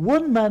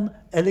one man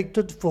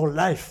elected for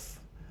life.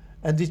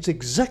 And it's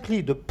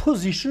exactly the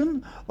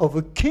position of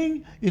a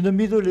king in the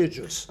Middle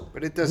Ages.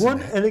 But it doesn't.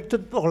 One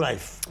elected for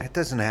life. It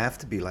doesn't have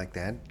to be like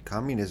that.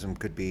 Communism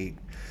could be.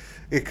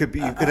 It could be.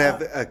 You could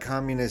have a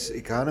communist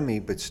economy,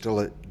 but still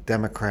a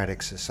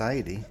democratic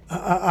society.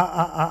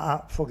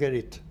 Forget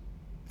it.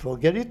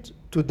 Forget it.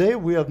 Today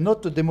we have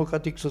not a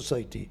democratic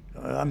society.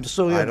 I'm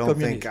sorry, I I'm don't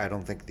communist. think. I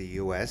don't think the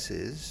U.S.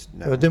 is.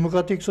 No. A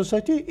democratic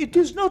society? It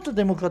is not a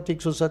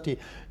democratic society.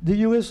 The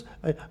U.S.,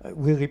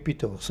 we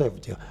repeat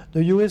ourselves here,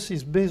 the U.S.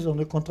 is based on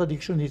the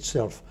contradiction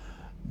itself.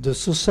 The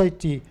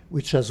society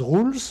which has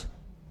rules,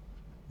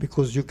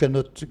 because you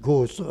cannot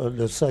go on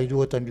the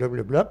sidewalk and blah,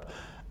 blah, blah,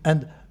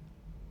 and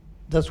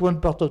that's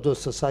one part of the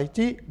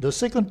society. The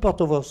second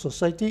part of our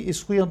society is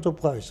free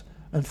enterprise.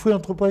 And free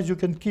enterprise, you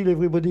can kill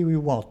everybody we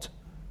want.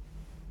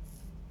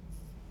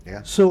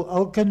 Yeah. So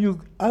how can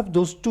you have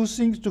those two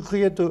things to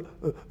create a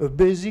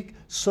basic,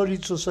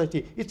 solid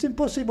society? It's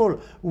impossible.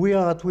 We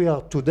are at we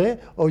are today.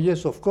 Oh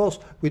yes, of course,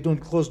 we don't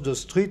cross the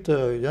street,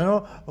 or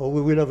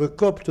we will have a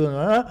cop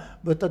to,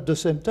 but at the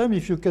same time,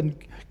 if you can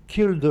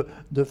kill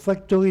the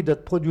factory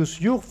that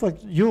produce your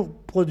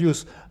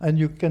produce, and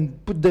you can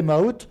put them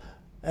out,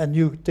 and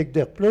you take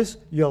their place,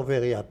 you are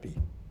very happy.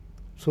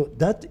 So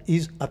that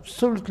is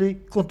absolutely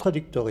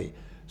contradictory.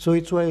 So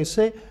it's why I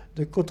say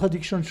the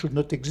contradiction should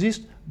not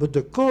exist, but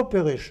the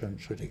cooperation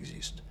should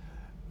exist.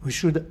 We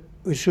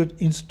should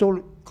install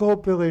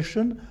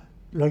cooperation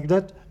like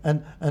that,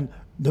 and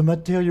the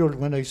material,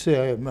 when I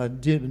say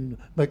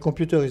my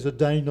computer is a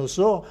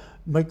dinosaur,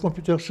 my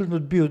computer should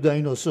not be a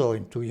dinosaur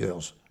in 2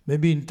 years.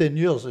 Maybe in 10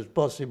 years it's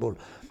possible.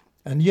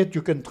 And yet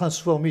you can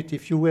transform it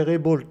if you were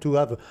able to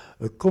have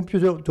a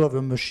computer, to have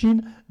a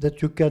machine that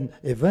you can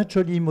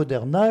eventually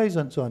modernize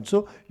and so on.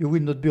 So you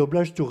will not be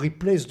obliged to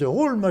replace the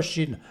whole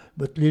machine,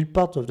 but little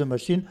part of the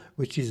machine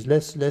which is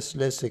less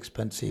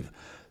expensive.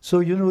 So,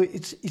 you know,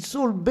 it's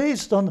all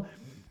based on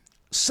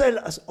sell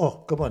as,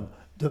 oh, come on.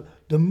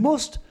 The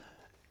most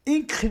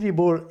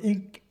incredible,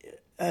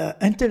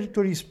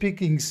 intellectually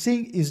speaking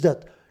thing is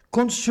that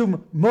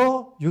consume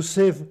more, you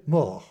save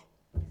more.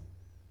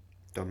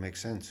 Don't make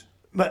sense.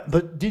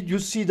 But did you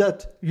see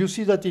that? You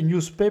see that in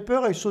newspaper?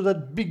 I saw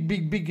that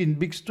big in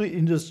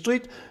the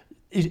street.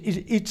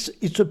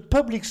 It's a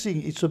public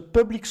thing. It's a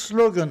public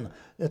slogan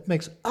that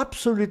makes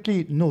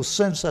absolutely no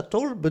sense at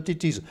all. But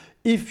it is: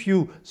 if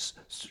you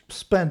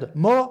spend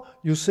more,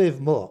 you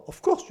save more.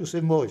 Of course, you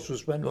save more if you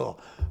spend more,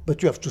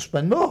 but you have to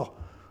spend more.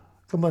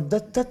 Come on,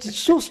 that is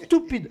so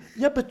stupid.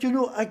 Yeah, but you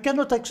know, I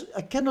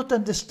cannot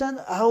understand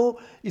how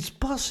it's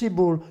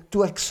possible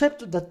to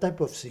accept that type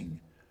of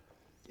thing.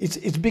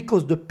 It's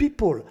because the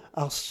people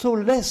are so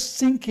less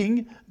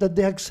thinking that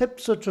they accept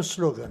such a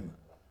slogan.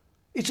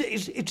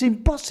 It's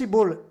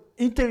impossible,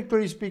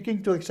 intellectually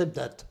speaking, to accept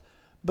that.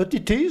 But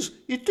it is,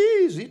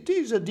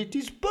 and it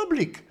is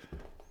public.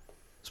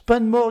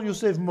 Spend more, you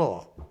save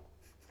more.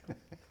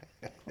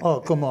 Oh,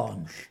 come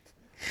on.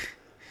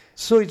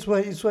 So it's why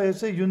I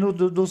say,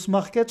 those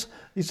markets,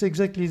 it's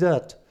exactly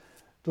that.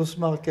 Those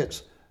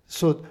markets.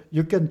 So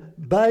you can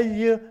buy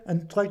here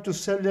and try to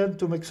sell them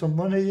to make some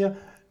money here.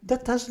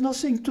 That has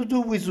nothing to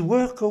do with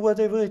work or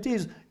whatever it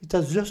is. It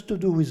has just to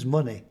do with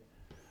money.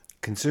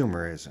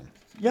 Consumerism.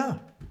 Yeah.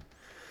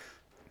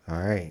 All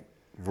right.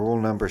 Rule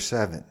number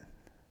 7.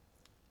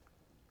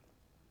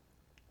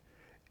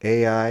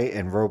 AI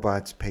and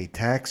robots pay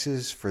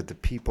taxes for the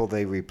people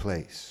they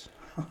replace.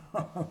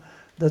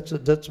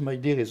 That's my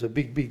dear, is a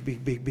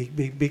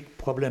big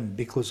problem,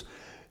 because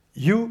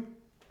you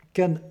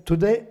can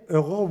today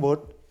a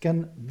robot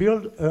can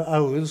build a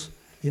house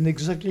in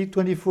exactly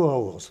 24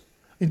 hours.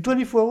 In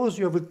 24 hours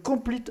you have a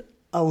complete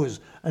house,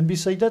 and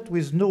beside that,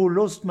 with no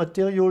lost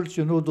materials,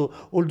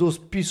 all those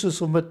pieces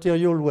of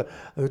material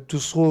to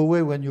throw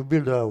away when you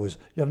build a house.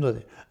 You have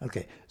nothing.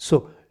 Okay,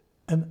 so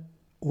and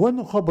one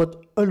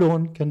robot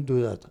alone can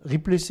do that,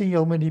 replacing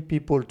how many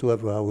people to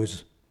have a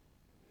house?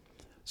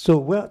 So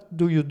what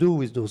do you do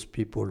with those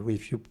people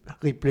if you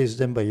replace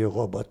them by a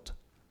robot?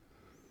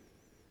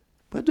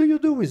 What do you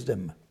do with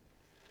them?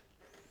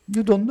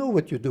 You don't know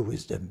what you do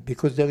with them,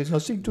 because there is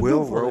nothing to do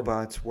Will for them.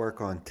 robots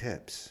work on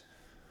tips?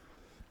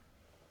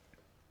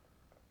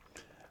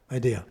 My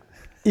dear,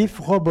 if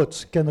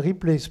robots can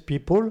replace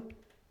people,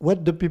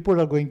 what the people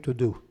are going to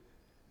do?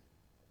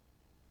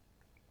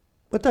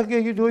 What are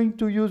they going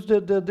to use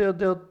their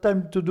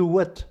time to do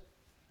what?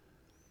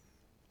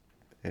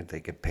 If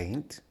they could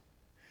paint,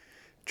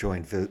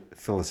 join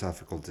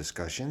philosophical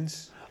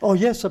discussions, Oh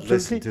yes, absolutely.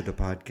 listen to the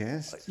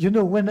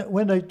podcast.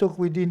 When I talk,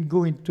 we didn't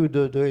go into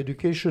the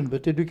education,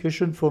 but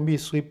education for me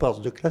is 3 parts.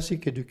 The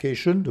classic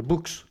education, the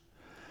books.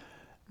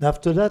 And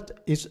after that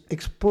is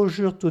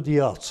exposure to the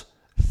arts.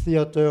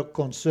 Theater,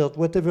 concert,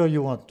 whatever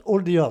you want.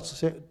 All the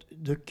arts.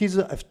 The kids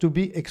have to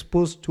be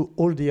exposed to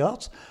all the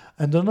arts.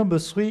 And the number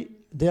 3,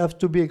 they have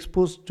to be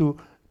exposed to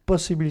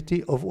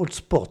possibility of all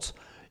sports.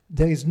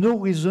 There is no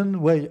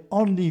reason why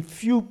only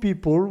few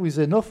people with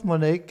enough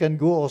money can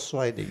go horse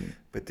riding.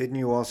 But didn't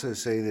you also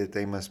say that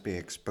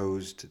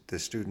the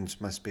students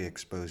must be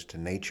exposed to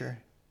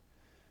nature?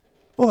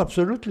 Oh,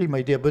 absolutely,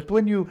 my dear. But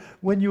when you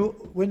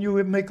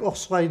make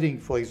horse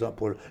riding, for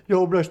example,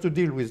 you're obliged to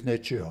deal with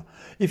nature.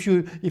 If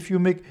you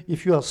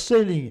are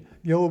sailing,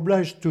 you're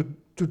obliged to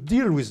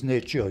deal with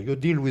nature. You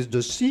deal with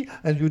the sea,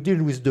 and you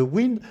deal with the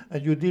wind,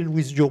 and you deal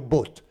with your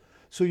boat.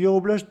 So you're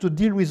obliged to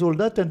deal with all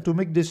that and to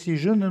make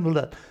decisions and all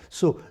that.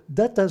 So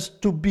that has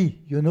to be,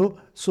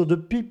 So the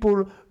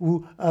people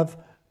who have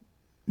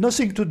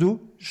nothing to do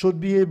should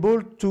be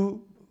able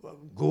to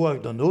go, I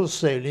don't know,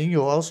 sailing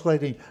or horse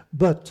riding.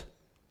 But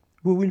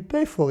who will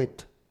pay for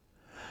it?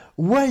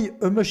 Why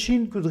a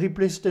machine could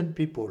replace 10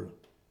 people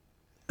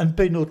and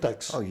pay no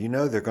tax? Oh,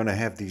 they're going to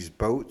have these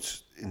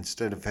boats.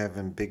 Instead of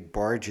having big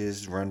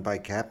barges run by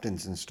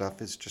captains and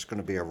stuff, it's just going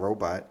to be a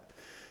robot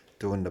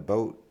doing the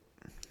boat.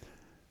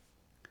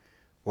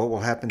 What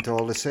will happen to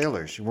all the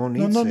sailors? You won't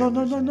need No.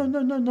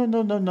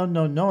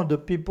 The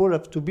people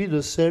have to be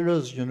the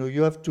sailors.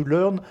 You have to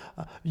learn.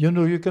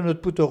 You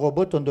cannot put a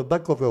robot on the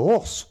back of a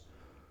horse.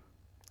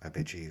 I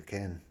bet you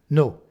can.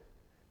 No.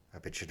 I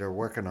bet you they're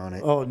working on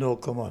it. Oh no!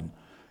 Come on.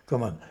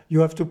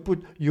 You have to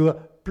put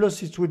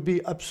Plus, it would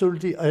be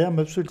absolutely. I am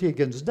absolutely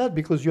against that,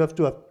 because you have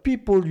to have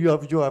people. You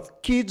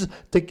have kids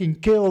taking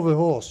care of a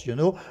horse.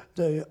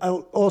 The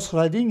horse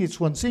riding is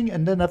one thing,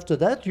 and then after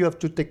that you have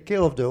to take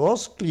care of the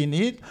horse, clean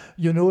it,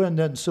 and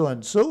then so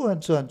and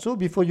so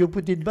before you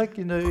put it back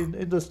in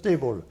the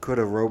stable. Could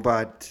a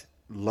robot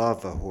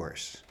love a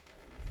horse?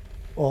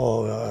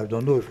 Oh, I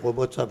don't know if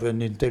robots have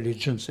an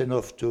intelligence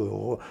enough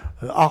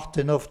art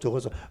enough to.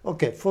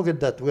 Okay,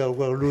 forget that.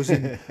 We're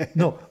losing.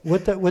 No,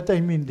 what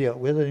I mean there,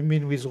 what I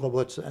mean with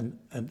robots, and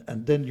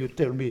then you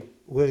tell me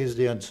where is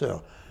the answer.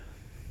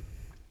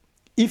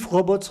 If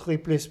robots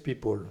replace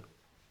people,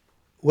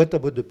 what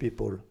about the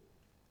people?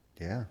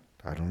 Yeah,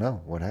 I don't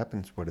know. What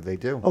happens? What do they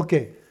do?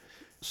 Okay.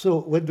 So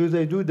what do?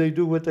 They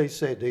do what I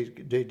say.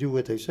 They do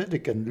what I say. They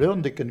can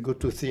learn. They can go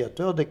to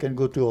theater. They can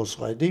go to horse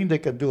riding. They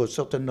can do a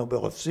certain number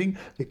of things.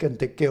 They can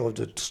take care of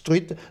the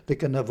street. They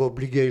can have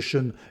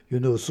obligation,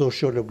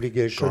 social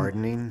obligation.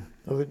 Gardening.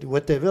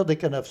 Whatever. They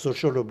can have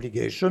social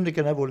obligation. They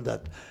can have all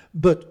that.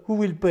 But who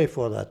will pay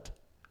for that?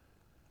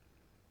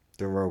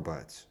 The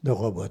robots. The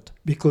robot.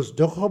 Because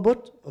the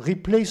robot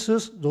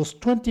replaces those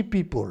 20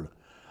 people.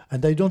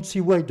 And I don't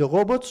see why the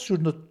robots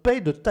should not pay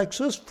the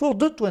taxes for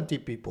the 20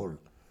 people.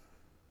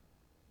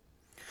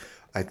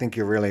 I think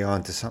you're really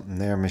on to something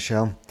there,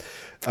 Michel.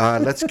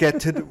 Let's get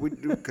to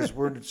because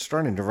we're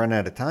starting to run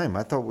out of time.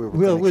 I thought we were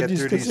going to get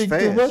through these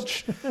fast. Too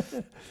much.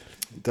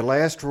 The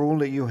last rule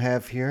that you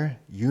have here,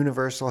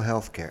 universal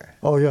health care.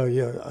 Oh, yeah.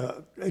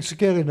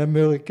 Healthcare in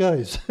America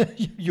is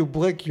you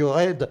break your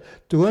head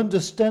to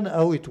understand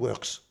how it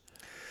works.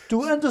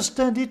 To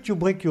understand it, you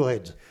break your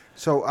head.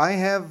 So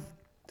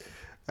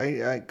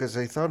because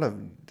I thought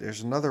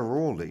there's another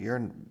rule that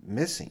you're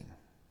missing.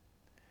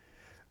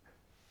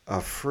 A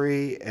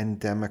free and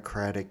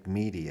democratic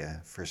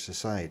media for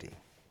society.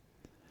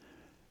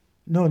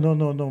 No,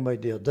 my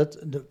dear.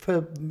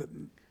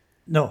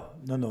 No.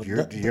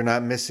 You're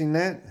not missing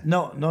that?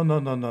 No.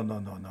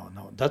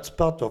 That's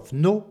part of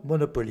no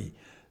monopoly.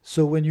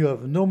 So when you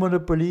have no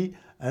monopoly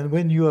and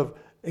when you have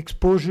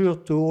exposure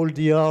to all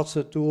the arts,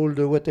 to all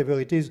the whatever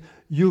it is,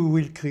 you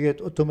will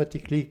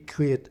automatically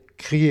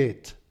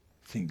create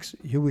things.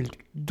 You will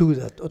do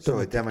that automatically. So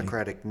a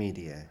democratic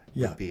media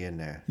would be in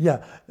there.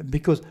 Yeah,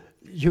 because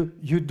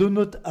you do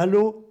not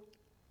allow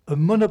a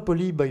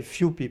monopoly by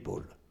few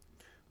people.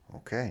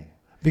 Okay.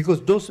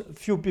 Because those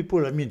few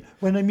people,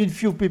 when I mean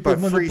few people,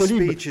 But free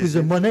monopoly speech with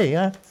the money,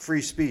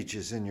 Free speech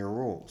is in your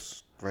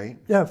rules, right?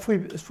 Yeah,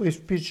 free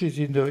speech is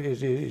in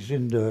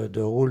the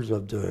rules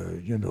of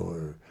the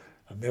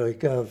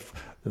America,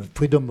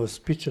 freedom of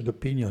speech and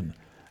opinion.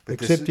 But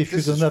Except if this you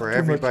is don't have for too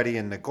much. everybody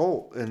in the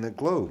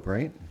globe,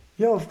 right?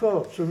 Yeah, of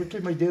course,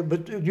 absolutely, my dear.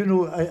 But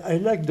I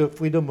like the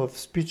freedom of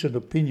speech and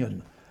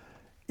opinion.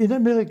 In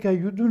America,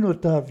 you do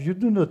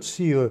not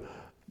see,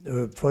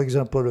 for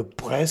example, a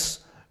press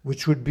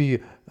which would be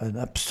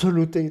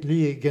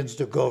absolutely against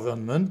the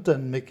government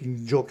and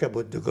making joke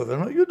about the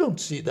government. You don't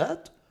see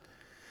that.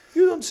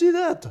 You don't see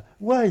that.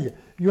 Why?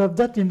 You have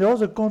that in the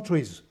other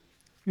countries.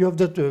 You have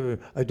that,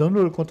 I don't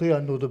know the country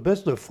I know the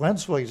best,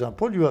 France, for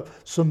example. You have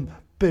some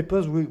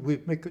papers, we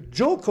make a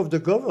joke of the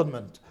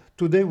government.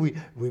 Today we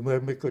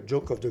will make a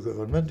joke of the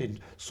government in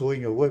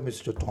throwing away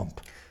Mr.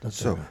 Trump.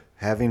 So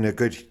having a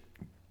good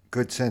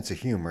sense of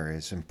humor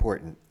is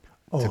important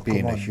to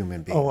being a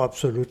human being. Oh,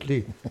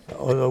 absolutely.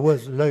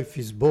 Otherwise, life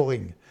is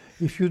boring.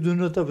 If you do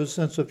not have a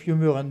sense of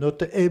humor and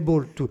not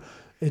able to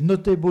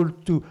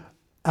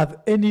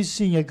have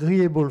anything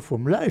agreeable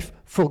from life,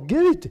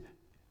 forget it.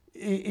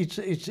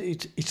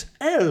 It's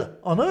hell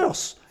on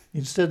earth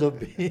instead of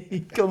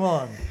being. Come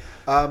on.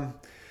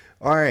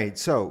 All right.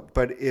 So,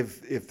 but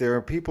if there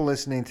are people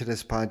listening to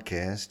this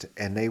podcast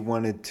and they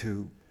wanted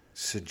to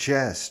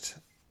suggest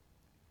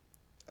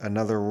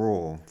another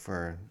rule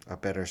for a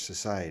better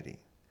society,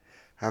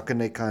 how can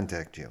they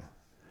contact you?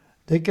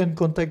 They can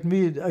contact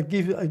me. I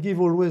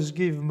always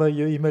give my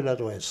email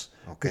address,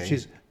 which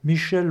is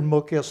Michel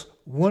Mockers,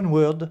 one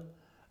word,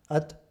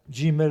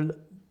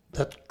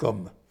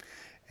 @gmail.com.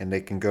 And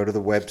they can go to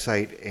the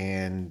website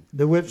and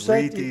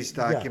read these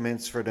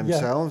documents for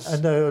themselves? Yeah.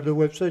 And the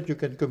website you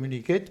can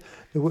communicate.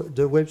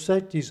 The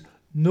website is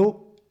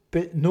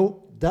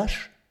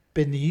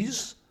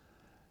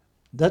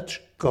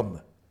no-pennies.com.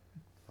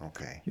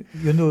 Okay.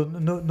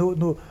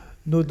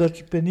 No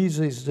Dutch pennies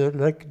is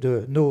like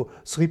the no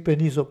 3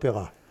 pennies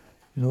opera.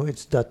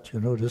 It's that,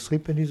 the 3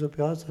 pennies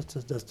opera,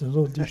 that's the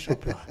no dish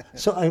opera.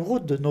 So I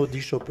wrote the no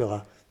dish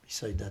opera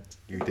beside that.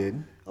 You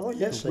did? Oh,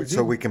 yes, I did.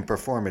 So we can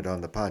perform it on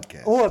the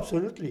podcast. Oh,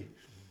 absolutely.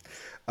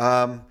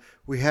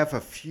 We have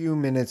a few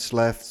minutes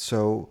left,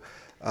 so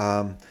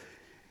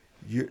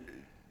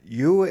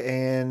you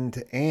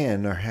and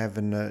Anne are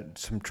having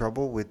some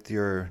trouble with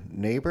your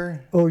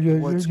neighbor? Oh, yeah.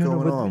 What's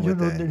going on with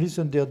that?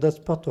 Listen, dear, that's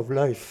part of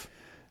life.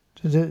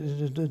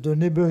 The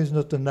neighbor is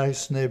not a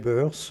nice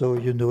neighbor, so,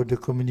 the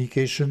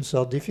communications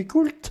are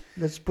difficult.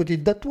 Let's put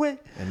it that way.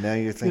 And now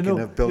you're thinking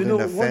of building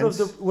a fence?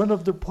 One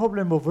of the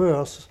problem of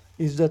Earth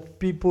is that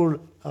people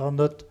are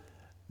not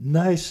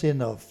nice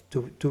enough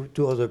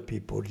to other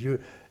people.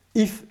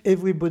 If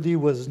everybody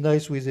was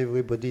nice with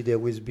everybody, there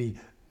will be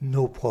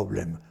no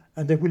problem.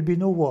 And there will be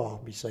no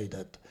war beside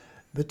that.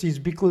 But it's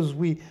because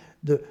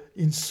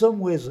in some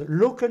ways,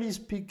 locally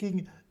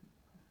speaking,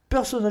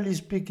 personally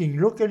speaking,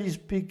 locally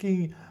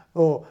speaking,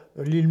 or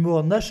a little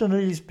more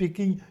nationally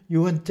speaking,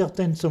 you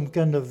entertain some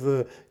kind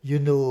of,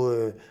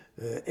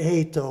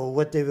 hate or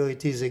whatever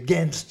it is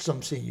against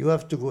something. You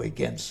have to go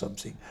against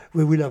something.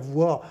 We will have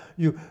war.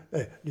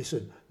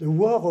 Listen, the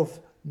war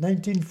of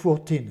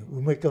 1914,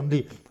 we make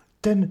only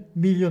 10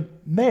 million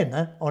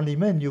men, only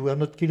men. You were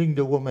not killing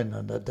the women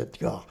at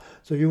that war.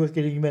 So you were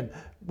killing men.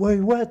 Why,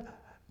 what?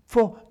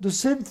 For the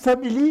same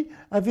family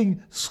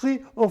having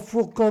 3 or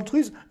 4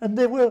 countries, and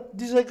they will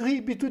disagree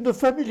between the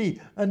family,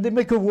 and they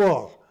make a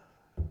war.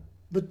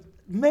 But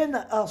men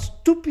are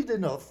stupid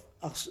enough,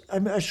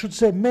 I should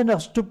say men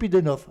are stupid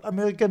enough,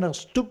 Americans are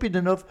stupid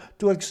enough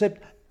to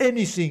accept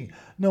anything.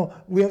 No,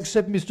 we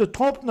accept Mr.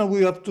 Trump, now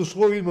we have to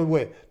throw him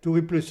away, to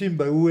replace him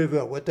by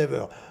whoever,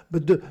 whatever.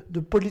 But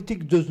the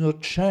politics does not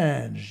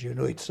change,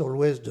 it's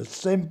always the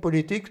same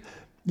politics.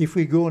 If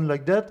we go on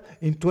like that,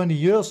 in 20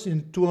 years,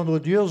 in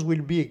 200 years,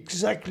 we'll be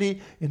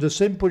exactly in the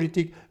same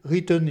politics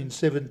written in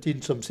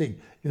 17 something,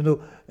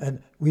 and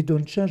we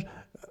don't change.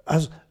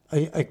 As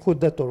I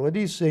quote that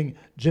already, saying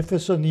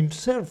Jefferson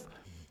himself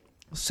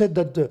said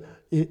that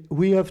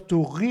we have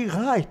to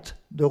rewrite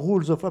the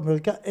rules of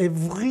America.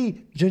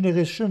 Every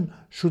generation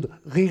should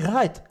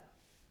rewrite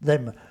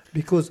them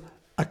because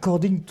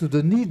according to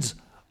the needs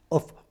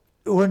of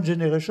one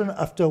generation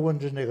after one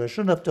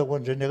generation after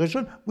one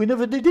generation, we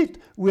never did it.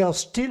 We are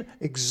still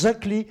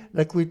exactly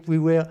like we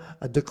were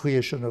at the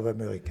creation of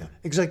America.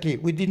 Exactly.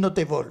 We did not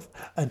evolve.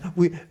 And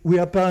we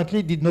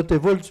apparently did not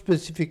evolve,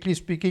 specifically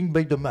speaking,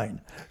 by the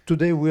mind.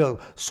 Today we are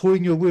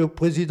throwing away a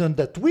president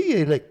that we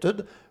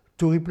elected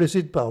to replace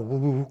it by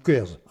who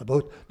cares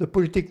about. The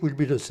politics will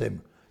be the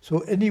same. So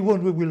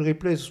anyone we will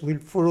replace will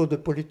follow the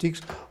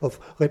politics of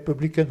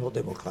Republican or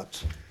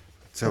Democrats.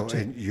 So That's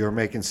it. and you're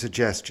making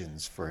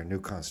suggestions for a new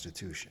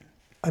constitution.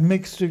 I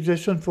make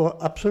suggestion for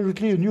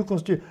absolutely a new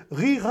constitution.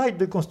 Rewrite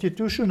the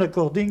constitution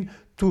according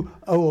to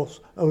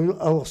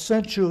our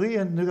century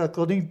and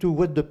according to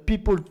what the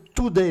people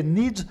today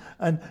needs,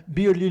 and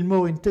be a little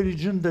more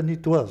intelligent than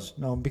it was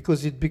now,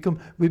 because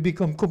we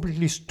become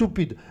completely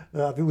stupid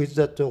with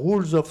that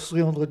rules of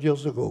 300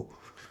 years ago.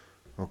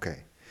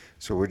 Okay.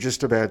 So we're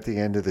just about at the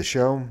end of the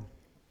show.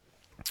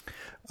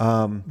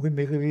 We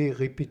may really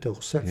repeat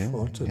ourselves Yeah,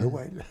 once in yeah. a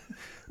while.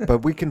 But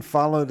we can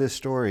follow this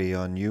story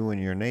on you and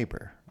your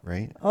neighbor,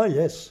 right? Ah,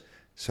 yes.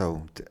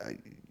 So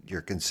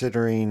you're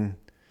considering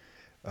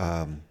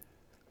a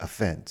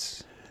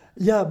fence.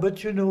 Yeah,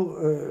 but you know,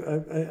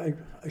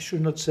 I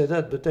should not say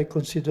that, but I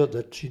consider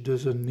that she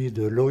doesn't need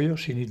a lawyer,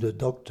 she needs a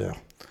doctor.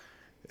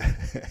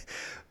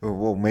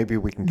 Well, maybe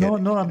we can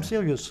get No, I'm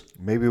serious.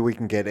 maybe we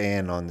can get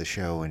Anne on the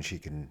show and she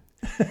can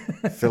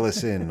fill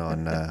us in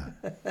on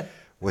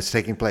what's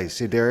taking place.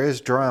 See, there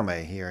is drama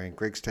here in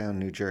Griggstown,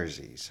 New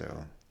Jersey.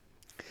 So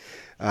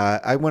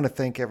I want to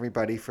thank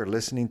everybody for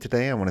listening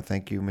today. I want to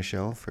thank you,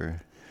 Michelle,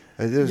 for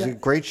it was a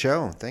great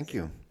show. Thank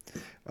you.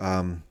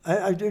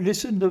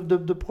 Listen,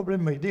 the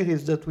problem, my dear,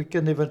 is that we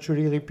can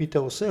eventually repeat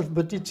ourselves,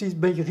 but it is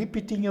by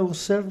repeating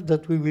ourselves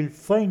that we will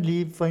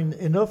finally find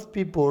enough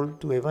people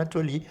to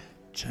eventually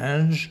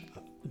change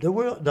the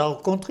world, our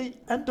country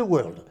and the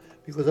world,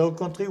 because our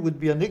country would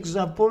be an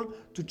example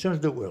to change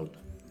the world.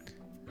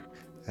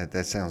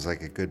 That sounds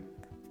like a good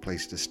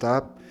place to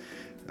stop.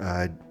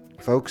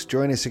 Folks,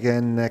 join us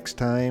again next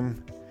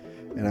time.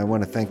 And I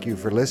want to thank you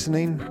for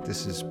listening.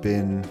 This has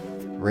been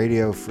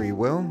Radio Free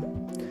Will,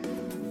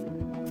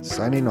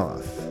 signing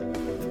off.